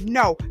we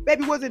know.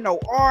 Baby, wasn't no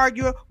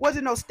arguing.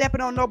 Wasn't no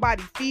stepping on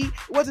nobody's feet.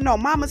 Wasn't no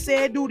mama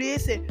said do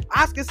this and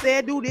Oscar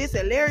said do this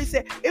and Larry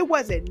said. It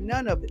wasn't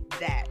none of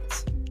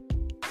that.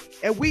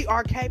 And we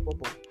are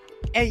capable.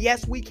 And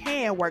yes, we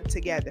can work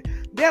together.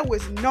 There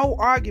was no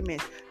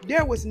argument.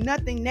 There was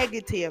nothing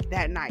negative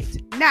that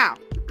night. Now,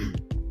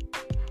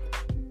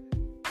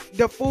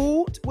 The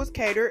food was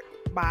catered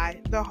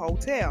by the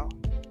hotel.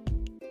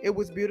 It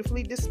was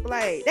beautifully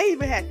displayed. They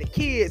even had the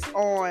kids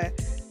on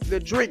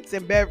the drinks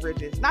and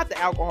beverages. Not the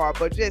alcohol,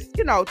 but just,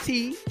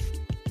 tea.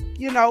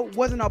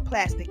 Wasn't no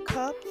plastic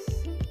cups.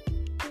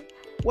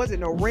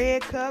 Wasn't no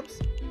red cups.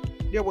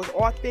 There was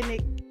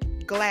authentic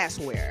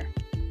glassware.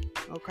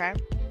 Okay?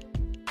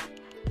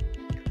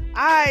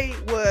 I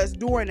was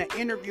doing an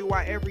interview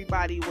while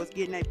everybody was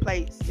getting their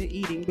plates and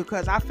eating,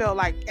 because I felt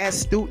like as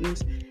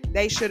students,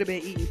 they should have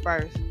been eating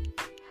first.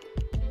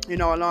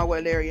 Along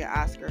with Larry and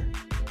Oscar.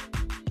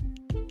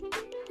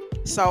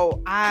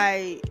 So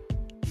I,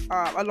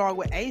 along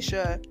with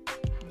Aisha,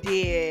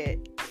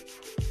 did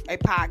a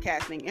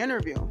podcasting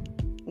interview.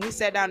 We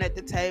sat down at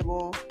the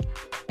table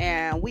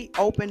and we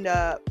opened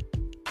up.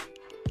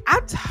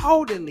 Let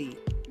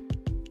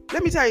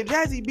me tell you,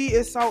 Jazzy B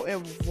is so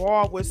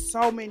involved with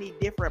so many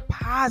different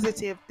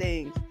positive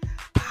things,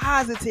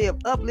 positive,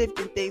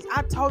 uplifting things.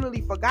 I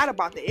totally forgot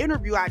about the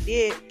interview I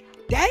did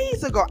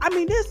days ago. I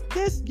mean,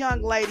 this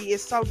young lady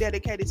is so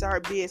dedicated to her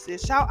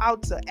business. Shout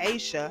out to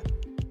Aisha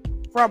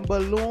from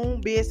Balloon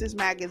Business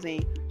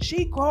Magazine.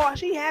 She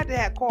had to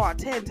have called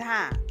 10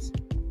 times.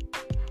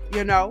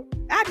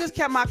 I just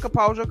kept my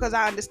composure because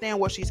I understand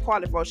what she's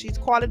calling for. She's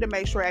calling to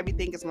make sure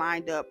everything is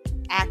lined up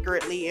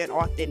accurately and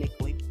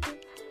authentically.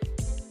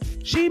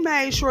 She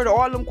made sure that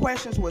all them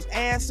questions was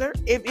answered.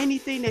 If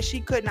anything that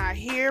she could not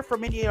hear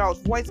from any of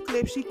those voice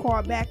clips, she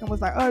called back and was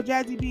like, "Oh,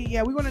 Jazzy B,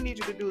 yeah, we're going to need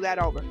you to do that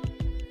over."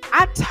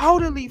 I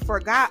totally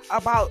forgot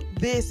about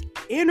this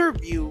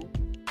interview,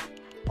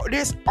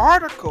 this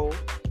article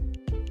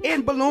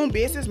in Balloon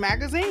Business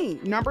Magazine,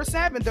 number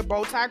 7, the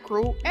Bowtie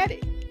Crew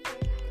edit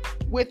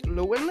with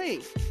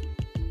Lou&Lee.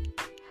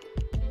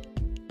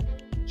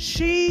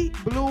 She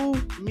blew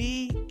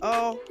me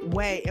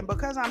away. And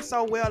because I'm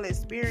so well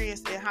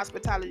experienced in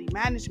hospitality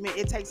management,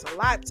 it takes a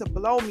lot to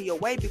blow me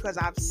away, because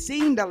I've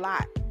seen a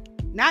lot,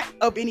 not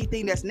of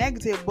anything that's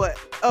negative, but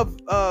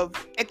of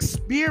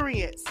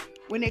experience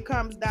when it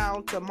comes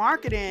down to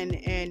marketing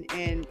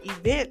and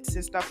events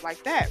and stuff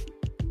like that.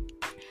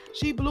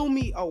 She blew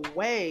me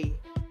away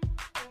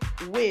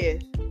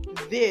with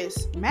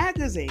this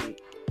magazine.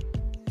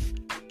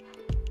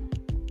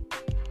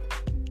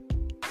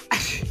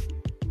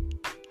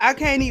 I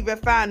can't even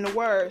find the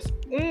words.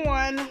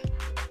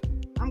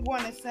 I'm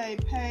going to say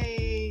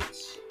page,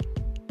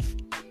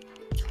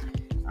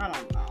 I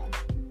don't know.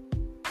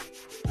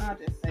 I'll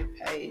just say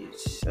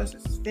page. This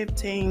is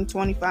 15,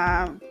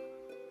 25.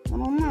 I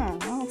don't know.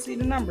 I don't see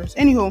the numbers.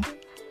 Anywho,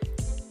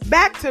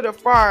 back to the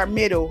far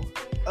middle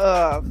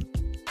of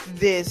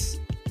this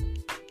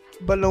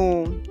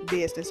Balloon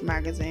Business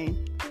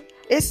Magazine.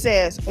 It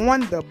says,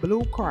 on the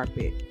blue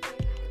carpet.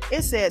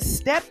 It says,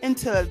 step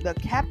into the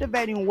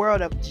captivating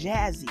world of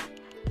Jazzy.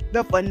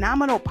 The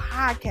phenomenal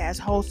podcast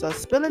host of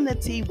Spilling the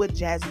Tea with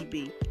Jazzy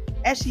B,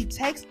 as she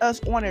takes us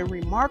on a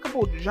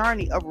remarkable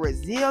journey of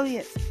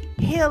resilience,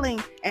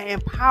 healing,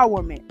 and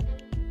empowerment.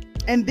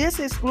 In this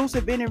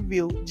exclusive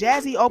interview,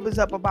 Jazzy opens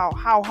up about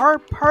how her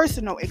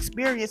personal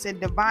experience and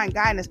divine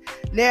guidance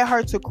led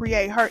her to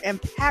create her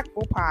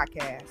impactful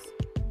podcast.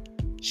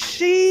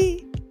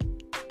 She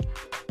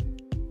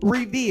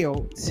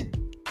revealed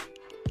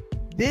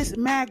this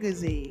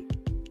magazine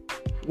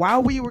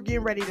while we were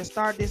getting ready to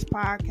start this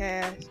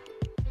podcast.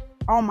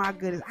 Oh my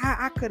goodness,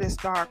 I could have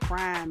started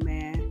crying,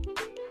 man.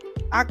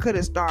 I could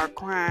have started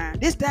crying.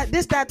 This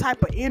that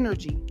type of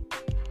energy.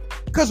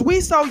 Because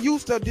we so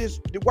used to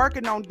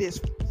working on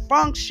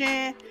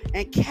dysfunction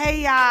and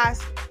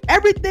chaos.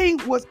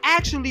 Everything was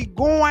actually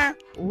going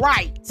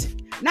right.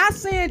 Not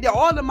saying that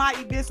all of my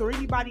events or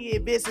anybody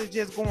events is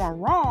just going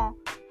wrong,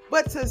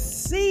 but to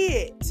see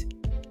it.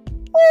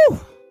 Whew,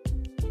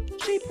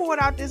 she pulled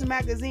out this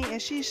magazine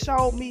and she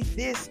showed me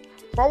this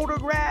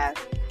photograph.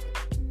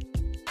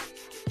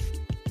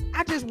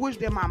 I just wish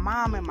that my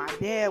mom and my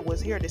dad was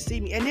here to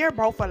see me. And they're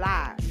both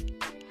alive.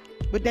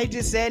 But they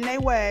just said in their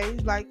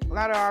ways, like a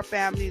lot of our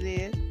families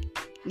is.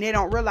 And they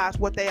don't realize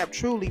what they have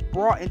truly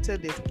brought into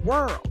this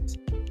world.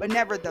 But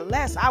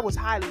nevertheless, I was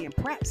highly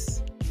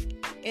impressed.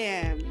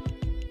 And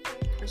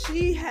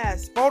she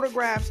has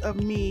photographs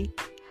of me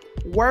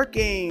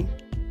working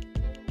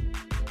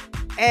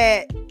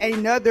at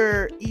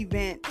another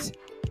event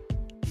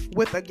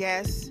with a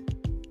guest.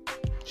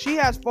 She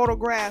has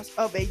photographs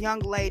of a young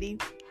lady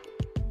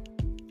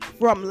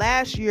from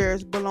last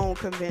year's Ballon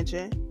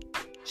Convention.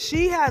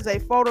 She has a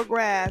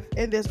photograph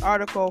in this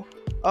article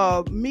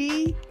of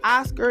me,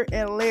 Oscar,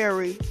 and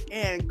Larry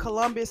in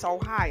Columbus,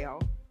 Ohio.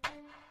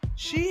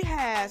 She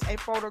has a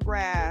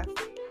photograph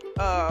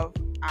of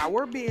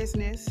our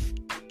business,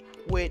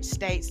 which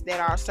states that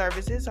our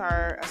services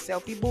are a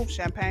selfie booth,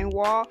 champagne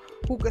wall,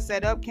 hookah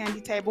setup,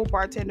 candy table,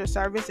 bartender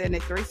service, and a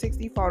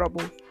 360 photo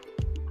booth.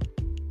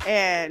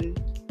 And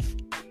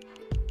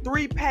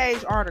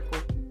 3-page article.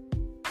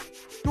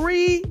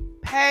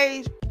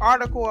 3-page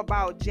article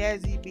about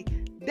Jazzy B.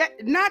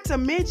 That, not to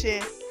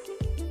mention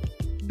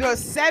the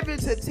 7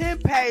 to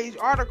 10-page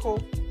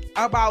article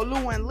about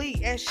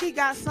Lou&Lee. And she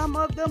got some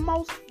of the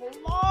most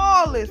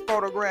flawless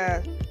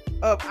photographs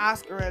of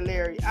Oscar and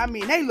Larry. I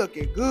mean, they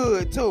looking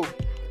good too.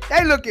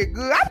 They looking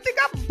good. I think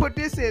I can put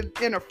this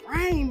in a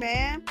frame,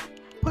 man.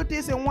 Put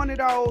this in one of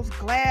those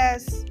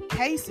glass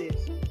cases.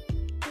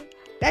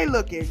 They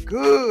looking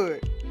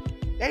good.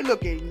 They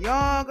looking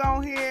young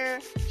on here.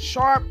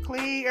 Sharp,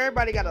 clean.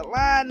 Everybody got a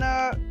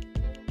lineup.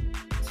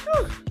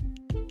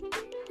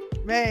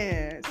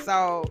 Man,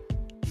 so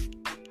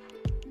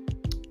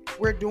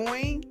we're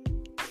doing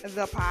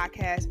the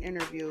podcast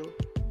interview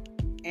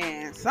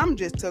and something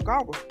just took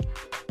over.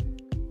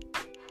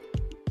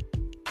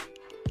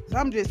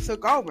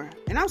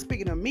 And I'm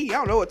speaking of me. I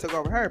don't know what took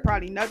over her.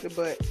 Probably nothing,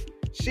 but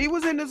she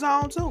was in the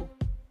zone too.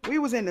 We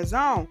was in the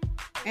zone.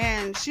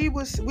 And she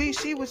was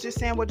just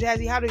saying, well,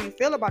 Jazzy, how do you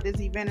feel about this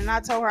event? And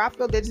I told her, I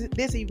feel that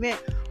this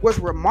event was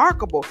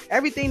remarkable.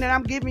 Everything that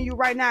I'm giving you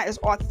right now is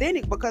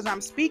authentic because I'm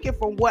speaking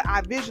from what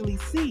I visually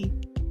see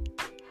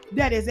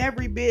that is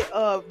every bit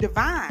of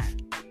divine.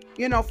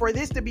 You know, for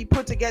this to be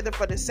put together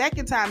for the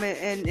second time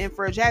and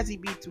for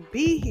Jazzy B to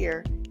be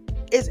here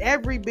is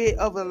every bit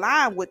of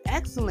aligned with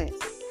excellence.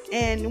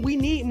 And we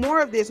need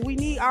more of this. We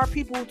need our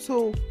people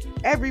to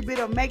every bit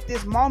of make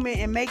this moment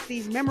and make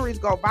these memories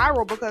go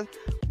viral, because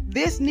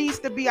this needs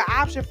to be an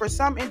option for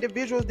some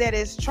individuals that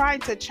is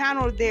trying to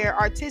channel their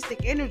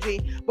artistic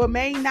energy, but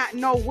may not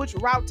know which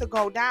route to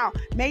go down,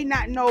 may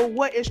not know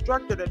what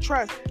instructor to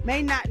trust,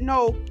 may not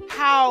know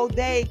how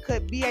they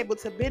could be able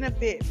to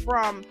benefit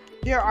from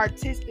their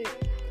artistic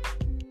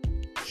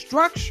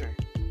structure.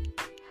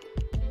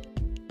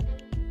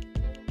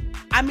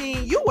 I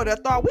mean, you would have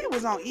thought we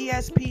was on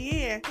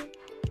ESPN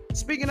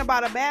speaking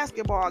about a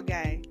basketball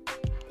game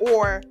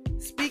or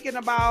speaking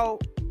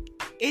about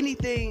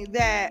anything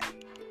that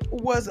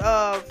was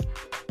of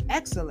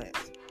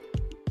excellence.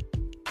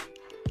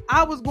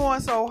 I was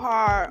going so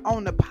hard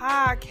on the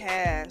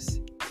podcast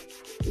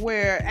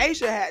where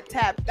Aisha had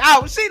tapped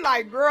out. She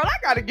like, girl, I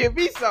gotta give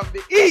me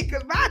something to eat.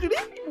 Cause mind you,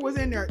 these people was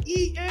in there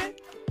eating.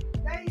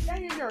 They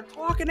in there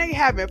talking. They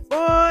having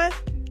fun.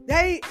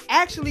 They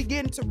actually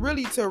getting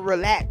to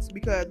relax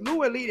because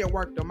Lou&Lee didn't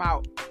work them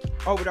out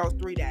over those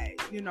 3 days.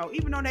 You know,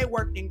 even though they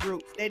worked in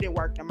groups, they didn't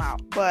work them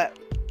out. But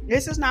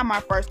this is not my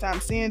first time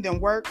seeing them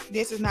work.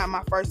 This is not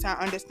my first time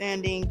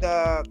understanding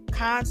the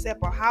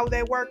concept of how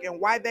they work and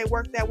why they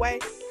work that way.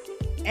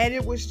 And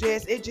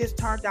it just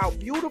turned out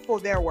beautiful.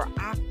 There were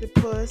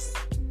octopus.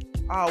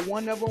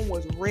 One of them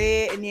was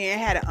red, and then it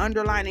had an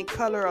underlining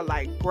color of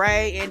like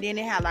gray, and then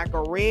it had like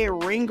a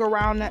red ring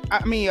around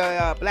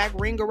a black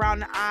ring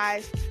around the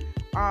eyes.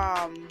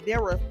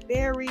 There were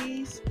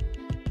fairies,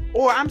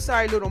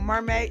 Little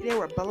Mermaid. They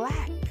were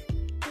black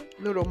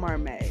Little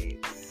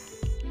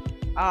Mermaids.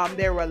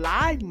 There were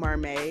live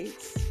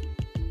mermaids.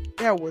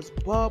 There was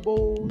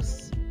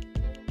bubbles.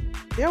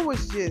 There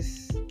was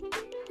just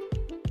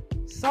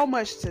so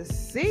much to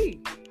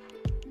see.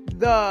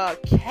 The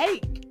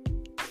cake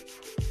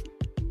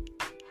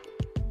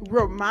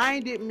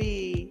reminded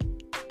me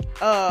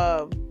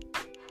of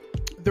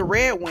the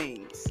Red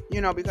Wings,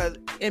 you know, because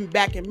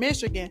back in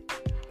Michigan,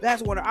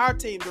 that's one of our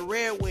teams, the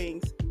Red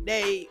Wings.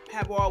 They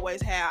have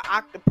always had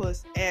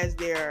octopus as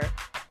their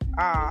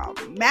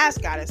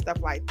mascot and stuff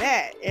like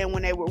that. And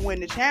when they would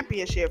win the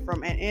championship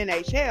from an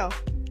NHL,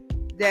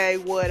 they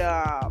would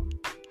have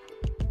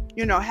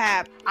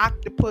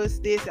octopus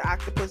this and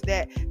octopus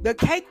that. The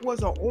cake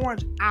was an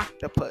orange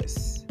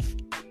octopus,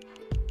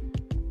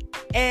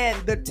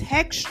 and the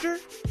texture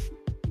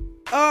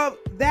of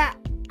that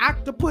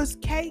octopus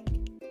cake,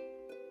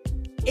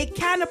 it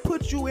kind of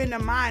puts you in the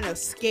mind of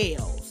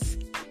scales.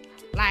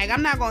 Like,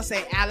 I'm not gonna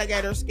say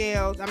alligator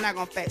scales, I'm not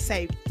gonna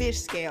say fish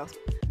scales,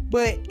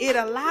 but it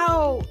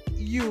allowed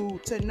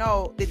you to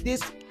know that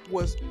this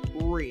was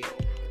real.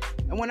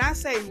 And when I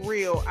say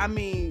real, I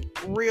mean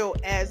real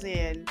as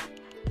in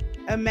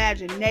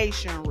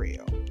imagination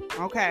real.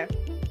 Okay.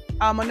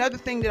 Another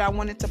thing that I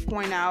wanted to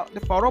point out, the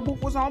photo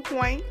booth was on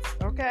point.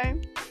 Okay.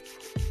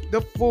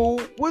 The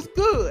food was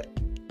good.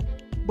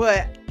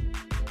 But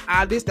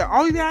this the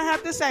only thing I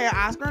have to say,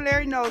 Oscar and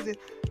Larry knows it.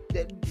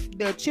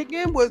 The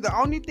chicken was the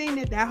only thing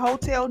that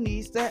hotel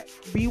needs to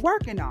be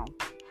working on.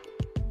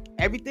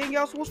 Everything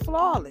else was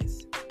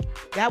flawless.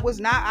 That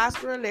was not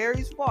Oscar and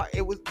Larry's fault.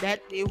 It was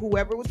that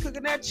whoever was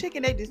cooking that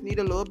chicken, they just need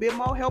a little bit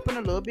more help and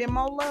a little bit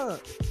more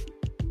love.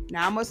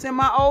 Now I'm gonna send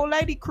my old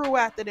lady crew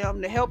after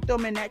them to help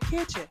them in that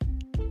kitchen.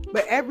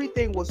 But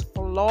everything was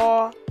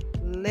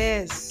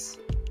flawless.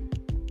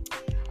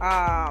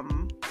 At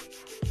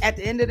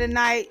the end of the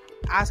night,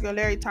 Oscar and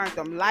Larry turned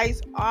them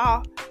lights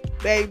off.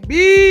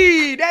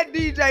 Baby, that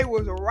DJ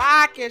was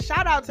rocking.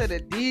 Shout out to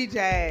the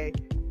DJ.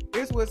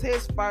 This was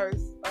his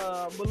first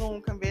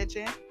Ballon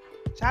Convention.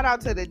 Shout out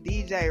to the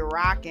DJ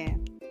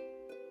rocking.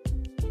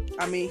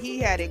 I mean, he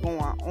had it going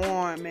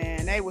on,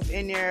 man. They was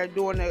in there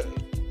doing the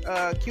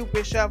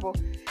Cupid shuffle,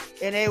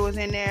 and they was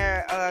in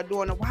there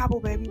doing the wobble,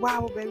 baby,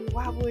 wobble, baby,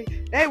 wobble.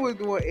 They was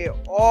doing it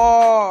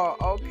all,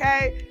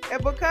 okay?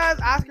 And because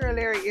Oscar and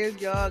Larry is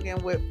young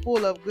and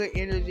full of good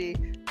energy,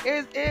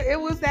 it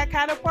was that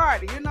kind of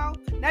party, you know?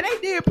 Now, they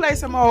did play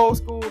some old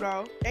school,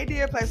 though. They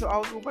did play some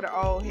old school for the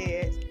old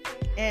heads.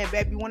 And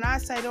baby, when I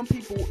say them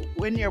people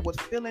in there was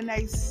feeling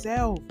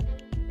themselves,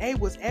 they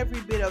was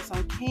every bit of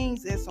some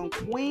kings and some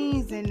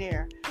queens in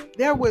there.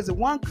 There was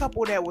one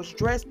couple that was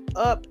dressed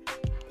up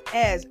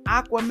as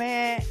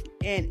Aquaman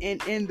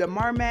and the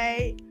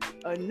mermaid.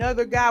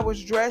 Another guy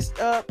was dressed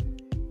up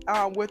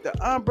with the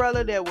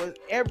umbrella that was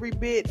every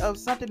bit of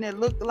something that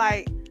looked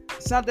like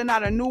something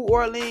out of New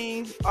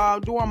Orleans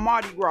during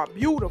Mardi Gras.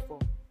 Beautiful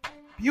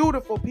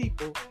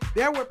people.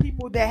 There were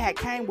people that had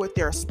came with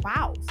their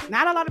spouse.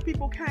 Not a lot of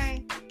people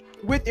came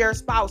with their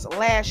spouse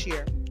last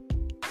year,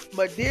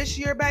 but this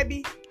year,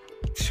 baby,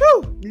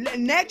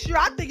 next year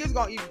I think it's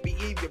gonna be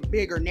even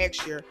bigger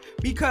next year,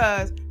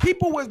 because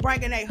people was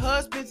bringing their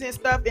husbands and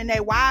stuff and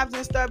their wives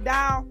and stuff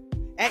down,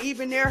 and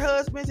even their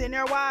husbands and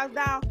their wives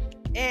down.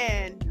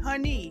 And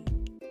honey,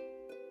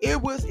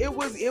 it was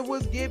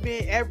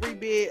giving every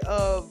bit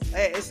of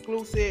an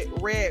exclusive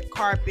red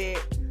carpet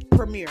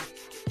premiere.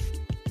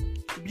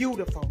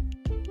 Beautiful.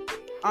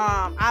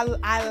 I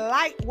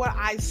like what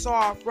I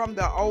saw from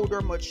the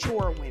older,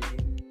 mature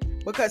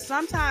women, because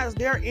sometimes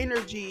their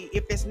energy,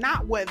 if it's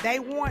not what they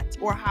want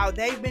or how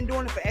they've been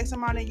doing it for X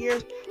amount of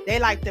years, they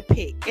like to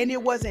pick. And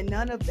it wasn't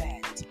none of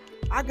that.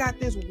 I got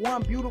this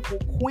one beautiful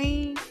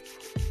queen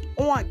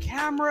on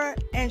camera,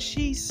 and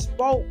she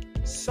spoke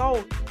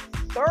so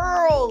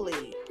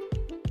thoroughly,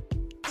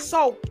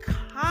 so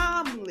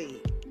calmly,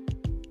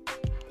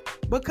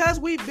 because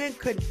we've been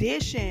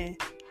conditioned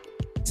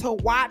to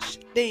watch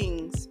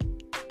things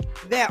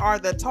that are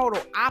the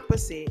total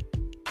opposite.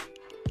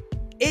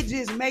 It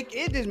just make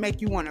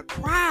you want to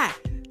cry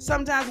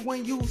sometimes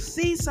when you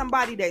see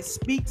somebody that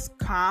speaks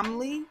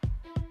calmly,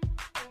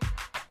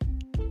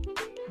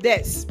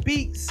 that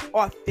speaks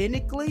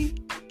authentically,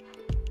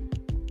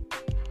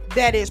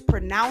 that is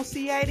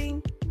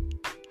pronunciating,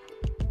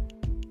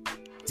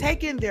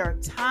 taking their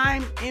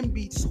time in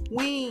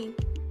between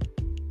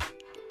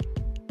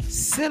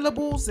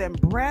syllables and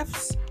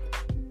breaths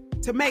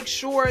to make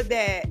sure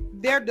that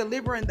they're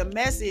delivering the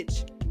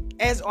message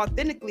as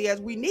authentically as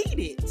we need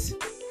it.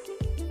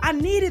 I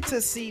needed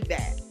to see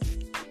that,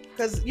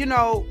 because, you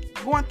know,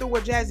 going through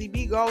what Jazzy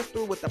B goes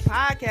through with the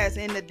podcast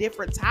and the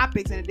different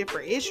topics and the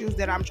different issues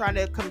that I'm trying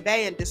to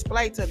convey and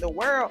display to the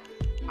world,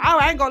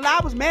 I ain't gonna lie,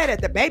 I was mad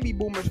at the baby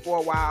boomers for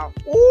a while.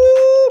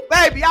 Ooh,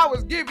 baby, I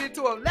was giving it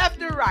to them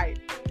left and right.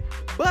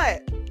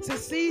 But to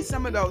see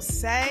some of those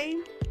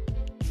same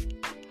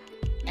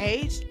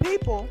aged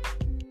people,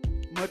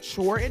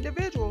 mature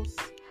individuals,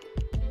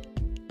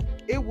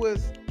 it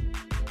was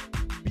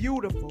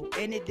beautiful,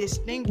 and it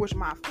distinguished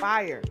my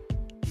fire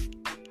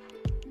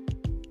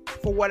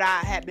for what I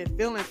had been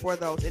feeling for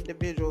those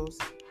individuals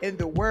in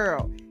the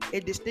world.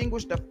 It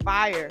distinguished the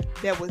fire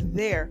that was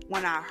there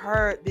when I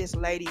heard this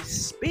lady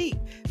speak.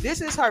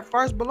 This is her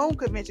first Balloon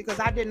Convention, because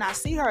I did not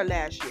see her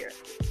last year.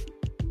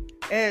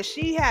 And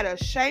she had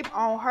a shape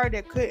on her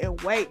that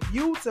couldn't wait.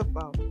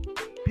 Beautiful.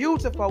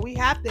 Beautiful. We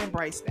have to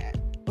embrace that,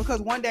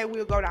 because one day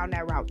we'll go down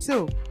that route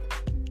too.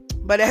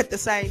 But at the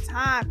same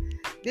time,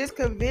 this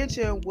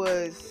convention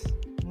was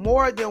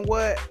more than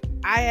what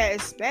I had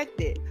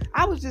expected.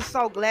 I was just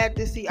so glad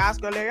to see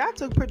Oscar and Larry. I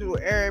took pictures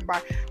with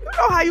everybody. You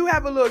know how you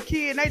have a little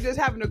kid and they just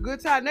having a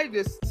good time, they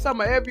just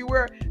summer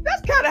everywhere?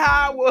 That's kind of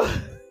how I was.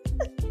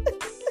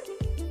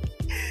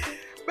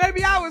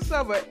 Baby, I was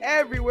summer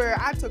everywhere.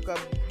 I took a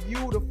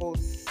beautiful,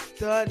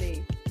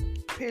 stunning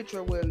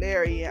picture with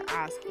Larry and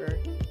Oscar,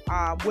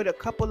 with a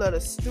couple of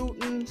the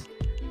students.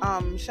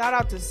 Shout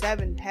out to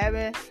Seventh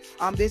Heaven.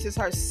 This is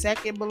her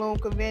second Balloon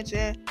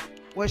Convention.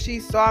 When she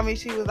saw me,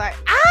 she was like,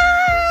 ah!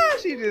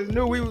 She just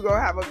knew we were gonna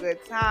have a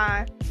good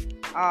time.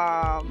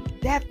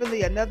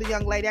 Definitely another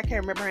young lady, I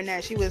can't remember her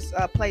name. She was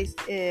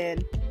placed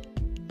in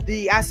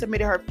I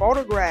submitted her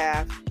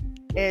photograph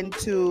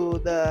into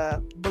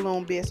the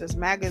Balloon Business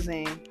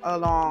magazine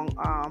along,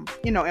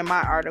 in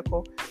my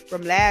article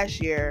from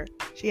last year.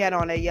 She had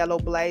on a yellow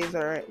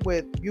blazer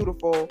with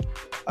beautiful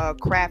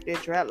crafted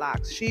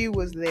dreadlocks. She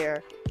was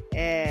there.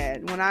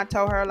 And when I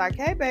told her, like,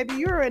 hey, baby,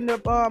 you're in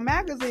the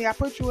magazine, I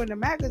put you in the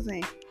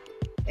magazine.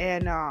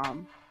 And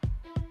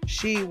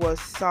she was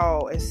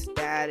so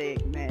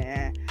ecstatic,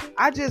 man.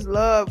 I just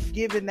love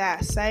giving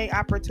that same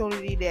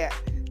opportunity that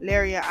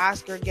Larry and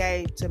Oscar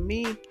gave to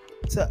me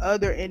to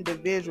other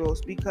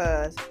individuals,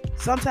 because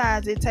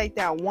sometimes it takes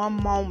that one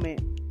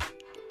moment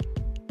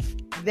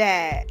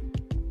that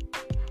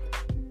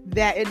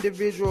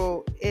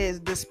individual is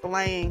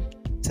displaying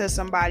to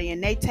somebody,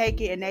 and they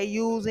take it and they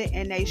use it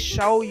and they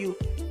show you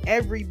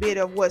every bit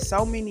of what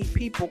so many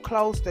people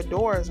close the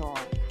doors on.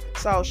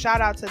 So shout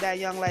out to that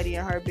young lady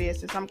and her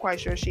business. I'm quite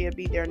sure she'll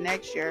be there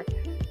next year.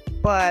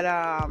 But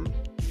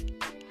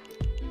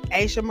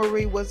Aisha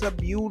Marie was a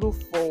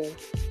beautiful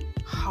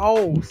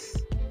host.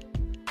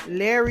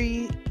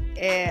 Larry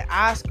and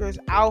Oscar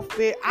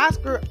outfit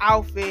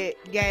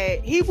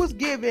he was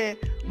giving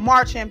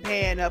marching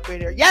band up in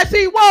there. Yes,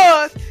 he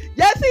was.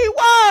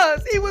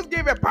 He was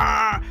giving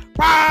bah,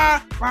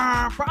 bah,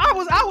 bah, bah.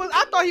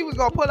 I thought he was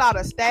gonna pull out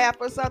a staff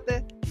or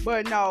something,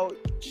 but no.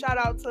 Shout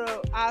out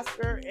to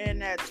Oscar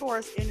and that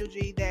Taurus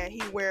energy that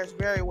he wears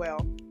very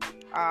well.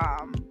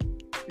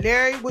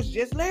 Larry was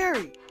just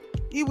Larry.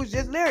 He was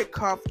just Larry,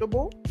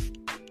 comfortable,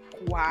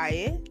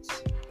 quiet.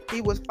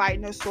 He was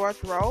fighting a sore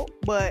throat,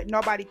 but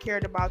nobody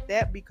cared about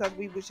that because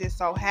we was just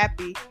so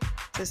happy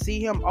to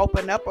see him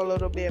open up a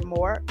little bit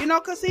more.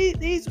 Because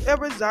he's a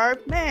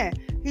reserved man.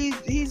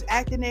 He's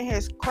acting in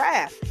his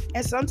craft,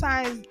 and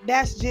sometimes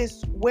that's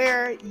just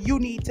where you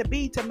need to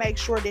be to make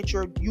sure that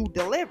you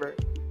deliver.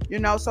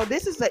 So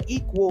this is an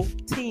equal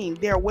team.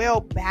 They're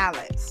well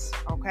balanced.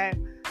 Okay,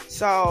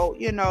 so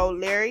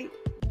Larry,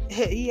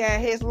 he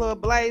had his little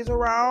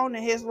blazer on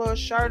and his little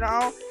shirt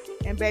on,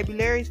 and baby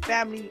Larry's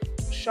family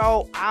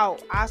showed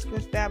out.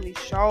 Oscar's family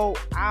showed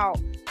out.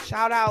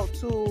 Shout out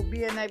to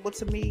being able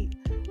to meet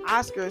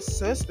Oscar's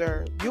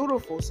sister,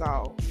 beautiful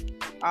soul.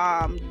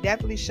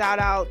 Definitely shout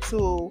out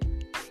to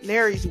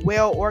Larry's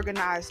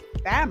well-organized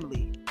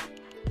family.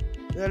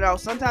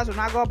 Sometimes when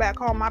I go back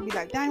home, I'll be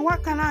like, dang, why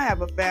can't I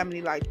have a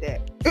family like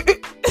that?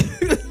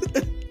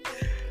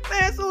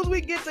 Man, as soon as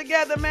we get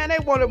together, man, they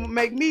want to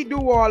make me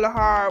do all the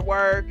hard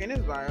work. And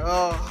it's like,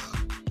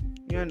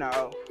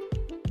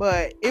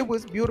 But it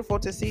was beautiful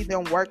to see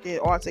them working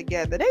all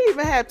together. They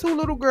even had 2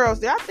 little girls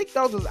there. I think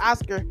those was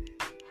Oscar,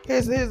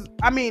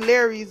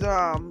 Larry's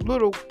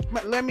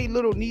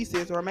little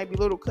nieces or maybe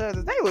little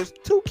cousins. They was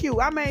too cute.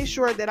 I made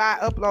sure that I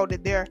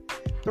uploaded their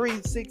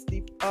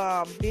 360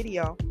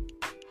 video.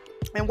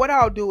 And what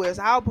I'll do is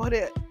I'll put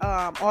it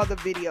all the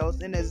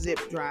videos in a zip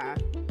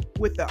drive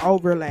with the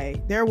overlay.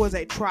 There was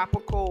a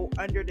tropical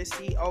under the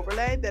sea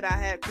overlay that I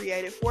had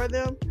created for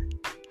them,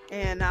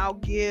 and I'll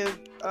give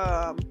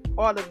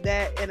all of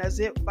that in a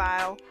zip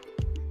file.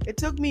 It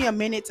took me a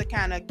minute to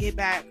kind of get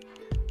back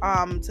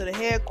to the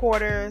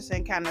headquarters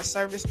and kind of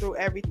service through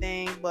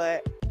everything,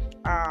 but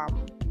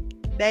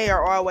they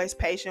are always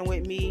patient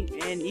with me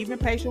and even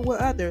patient with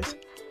others,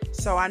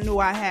 so I knew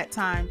I had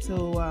time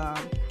to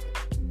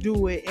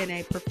do it in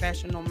a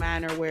professional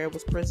manner where it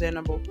was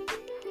presentable.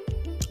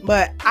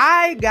 But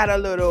I got a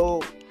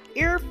little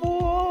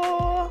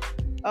earful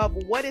of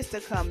what is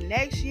to come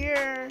next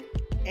year,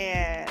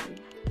 and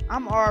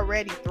I'm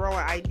already throwing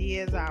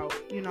ideas out.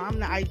 I'm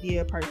the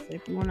idea person.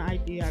 If you want an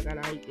idea, I got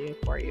an idea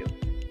for you.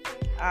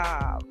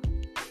 I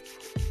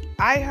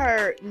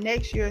heard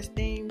next year's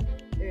theme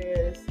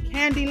is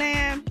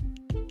Candyland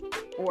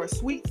or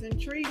Sweets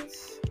and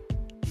Treats.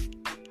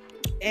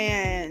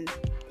 And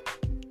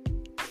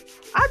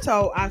I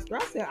told Oscar,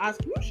 I said,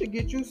 Oscar, you should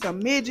get you some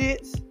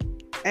midgets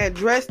and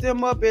dress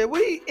them up. And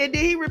then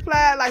he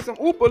replied like some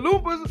Oompa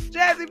Loompas,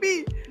 Jazzy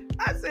B.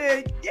 I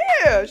said,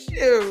 yeah,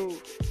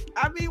 shoot.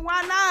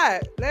 Why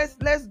not?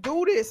 Let's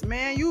do this,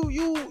 man. You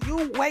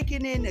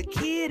waking in the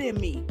kid in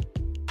me.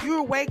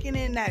 You're waking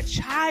in that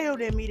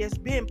child in me that's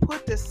been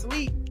put to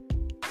sleep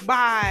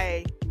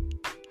by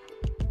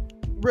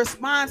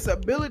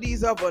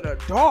responsibilities of an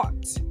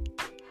adult.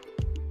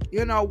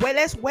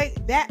 Let's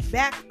wake that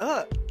back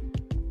up.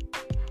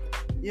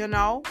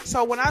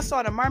 So when I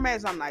saw the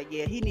mermaids, I'm like,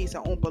 yeah, he needs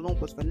some Oompa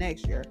Loompas for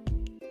next year.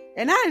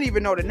 And I didn't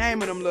even know the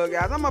name of them little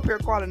guys. I'm up here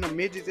calling them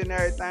midgets and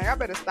everything. I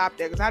better stop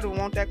that because I don't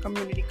want that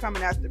community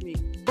coming after me.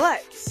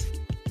 But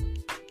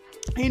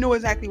he knew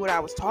exactly what I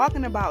was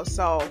talking about.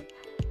 So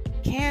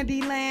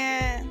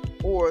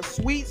Candyland or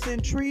Sweets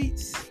and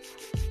Treats,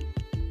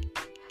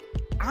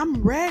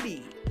 I'm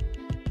ready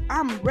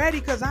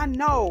because I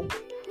know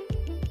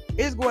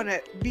it's going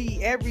to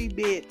be every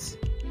bit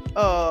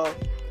of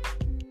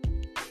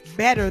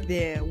better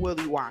than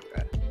Willy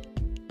Wonka.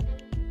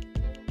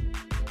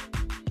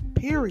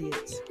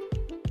 Period.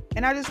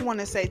 And I just want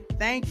to say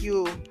thank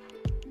you,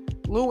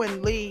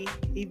 Lou&Lee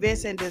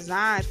Events and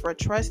Designs, for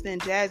trusting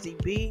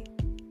Jazzy B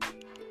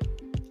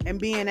and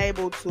being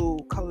able to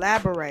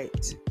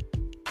collaborate.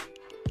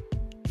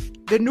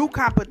 The new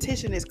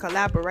competition is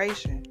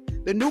collaboration.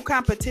 The new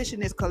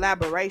competition is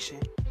collaboration.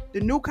 The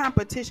new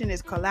competition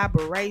is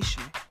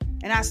collaboration.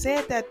 And I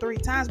said that 3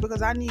 times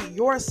because I need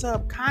your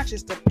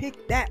subconscious to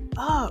pick that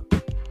up.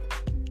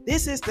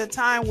 This is the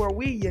time where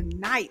we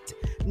unite.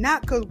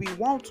 Not because we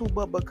want to,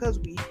 but because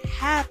we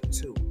have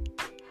to.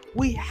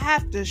 We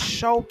have to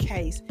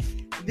showcase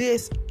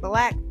this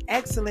Black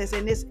excellence,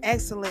 and this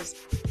excellence,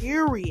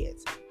 period,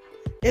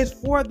 is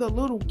for the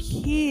little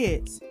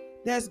kids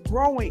that's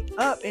growing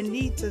up and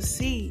need to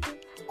see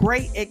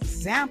great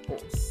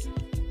examples.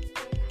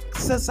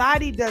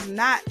 Society does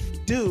not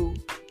do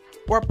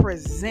or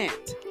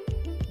present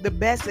the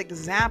best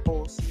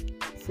examples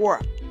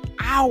for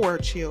our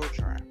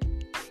children.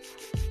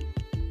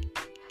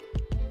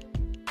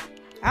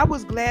 I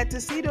was glad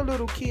to see the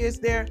little kids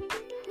there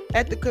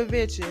at the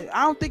convention.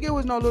 I don't think it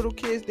was no little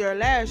kids there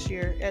last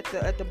year at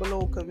the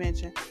Ballon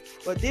Convention.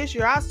 But this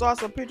year I saw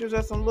some pictures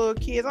of some little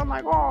kids. I'm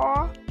like,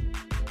 aw.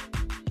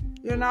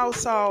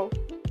 So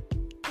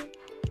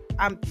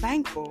I'm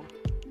thankful.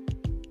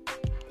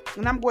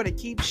 And I'm going to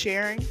keep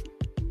sharing.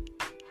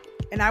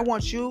 And I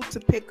want you to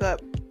pick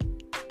up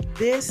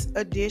this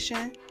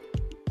edition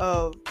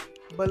of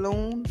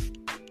Balloon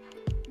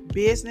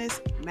Business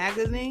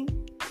Magazine.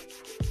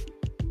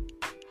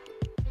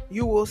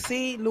 You will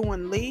see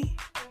Lou&Lee.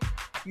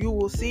 You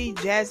will see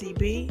Jazzy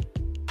B.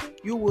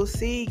 You will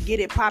see Get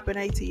It Poppin'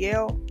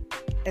 ATL.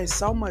 and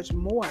so much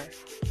more.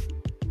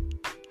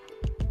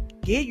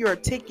 Get your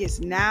tickets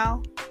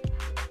now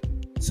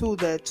to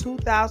the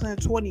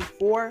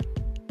 2024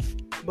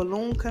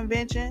 Ballon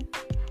Convention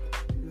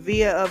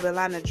via of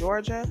Atlanta,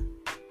 Georgia.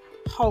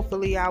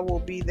 Hopefully I will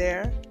be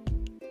there.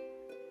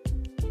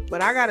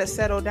 But I got to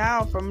settle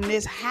down from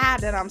this high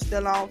that I'm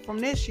still on from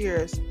this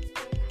year's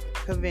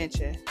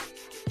convention.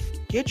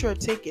 Get your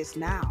tickets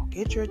now.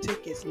 Get your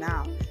tickets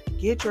now.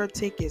 Get your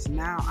tickets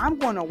now. I'm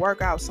going to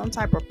work out some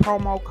type of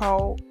promo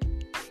code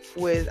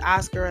with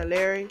Oscar and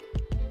Larry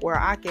where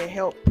I can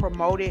help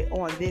promote it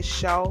on this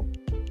show,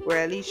 where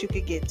at least you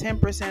could get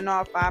 10%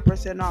 off,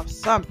 5% off,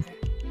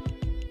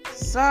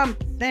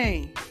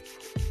 something.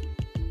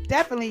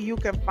 Definitely you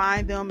can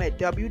find them at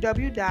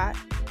www.Lou&Lee.net.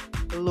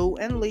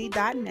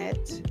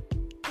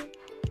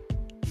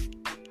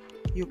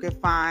 You can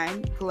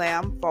find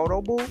Glam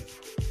Photo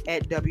Booth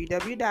at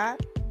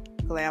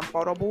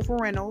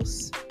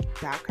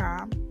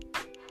www.glamphotobooth.rentals.com.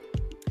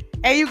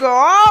 And you can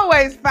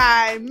always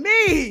find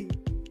me,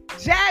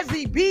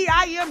 Jazzy B.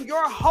 I am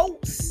your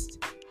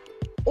host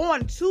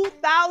on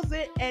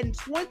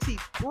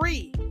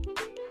 2023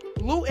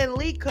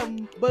 Lou&Lee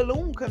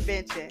Ballon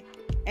Convention.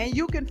 And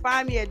you can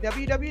find me at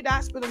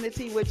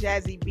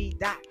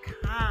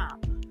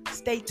www.spillingtheteawithjazzyb.com.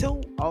 Stay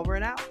tuned. Over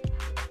and out.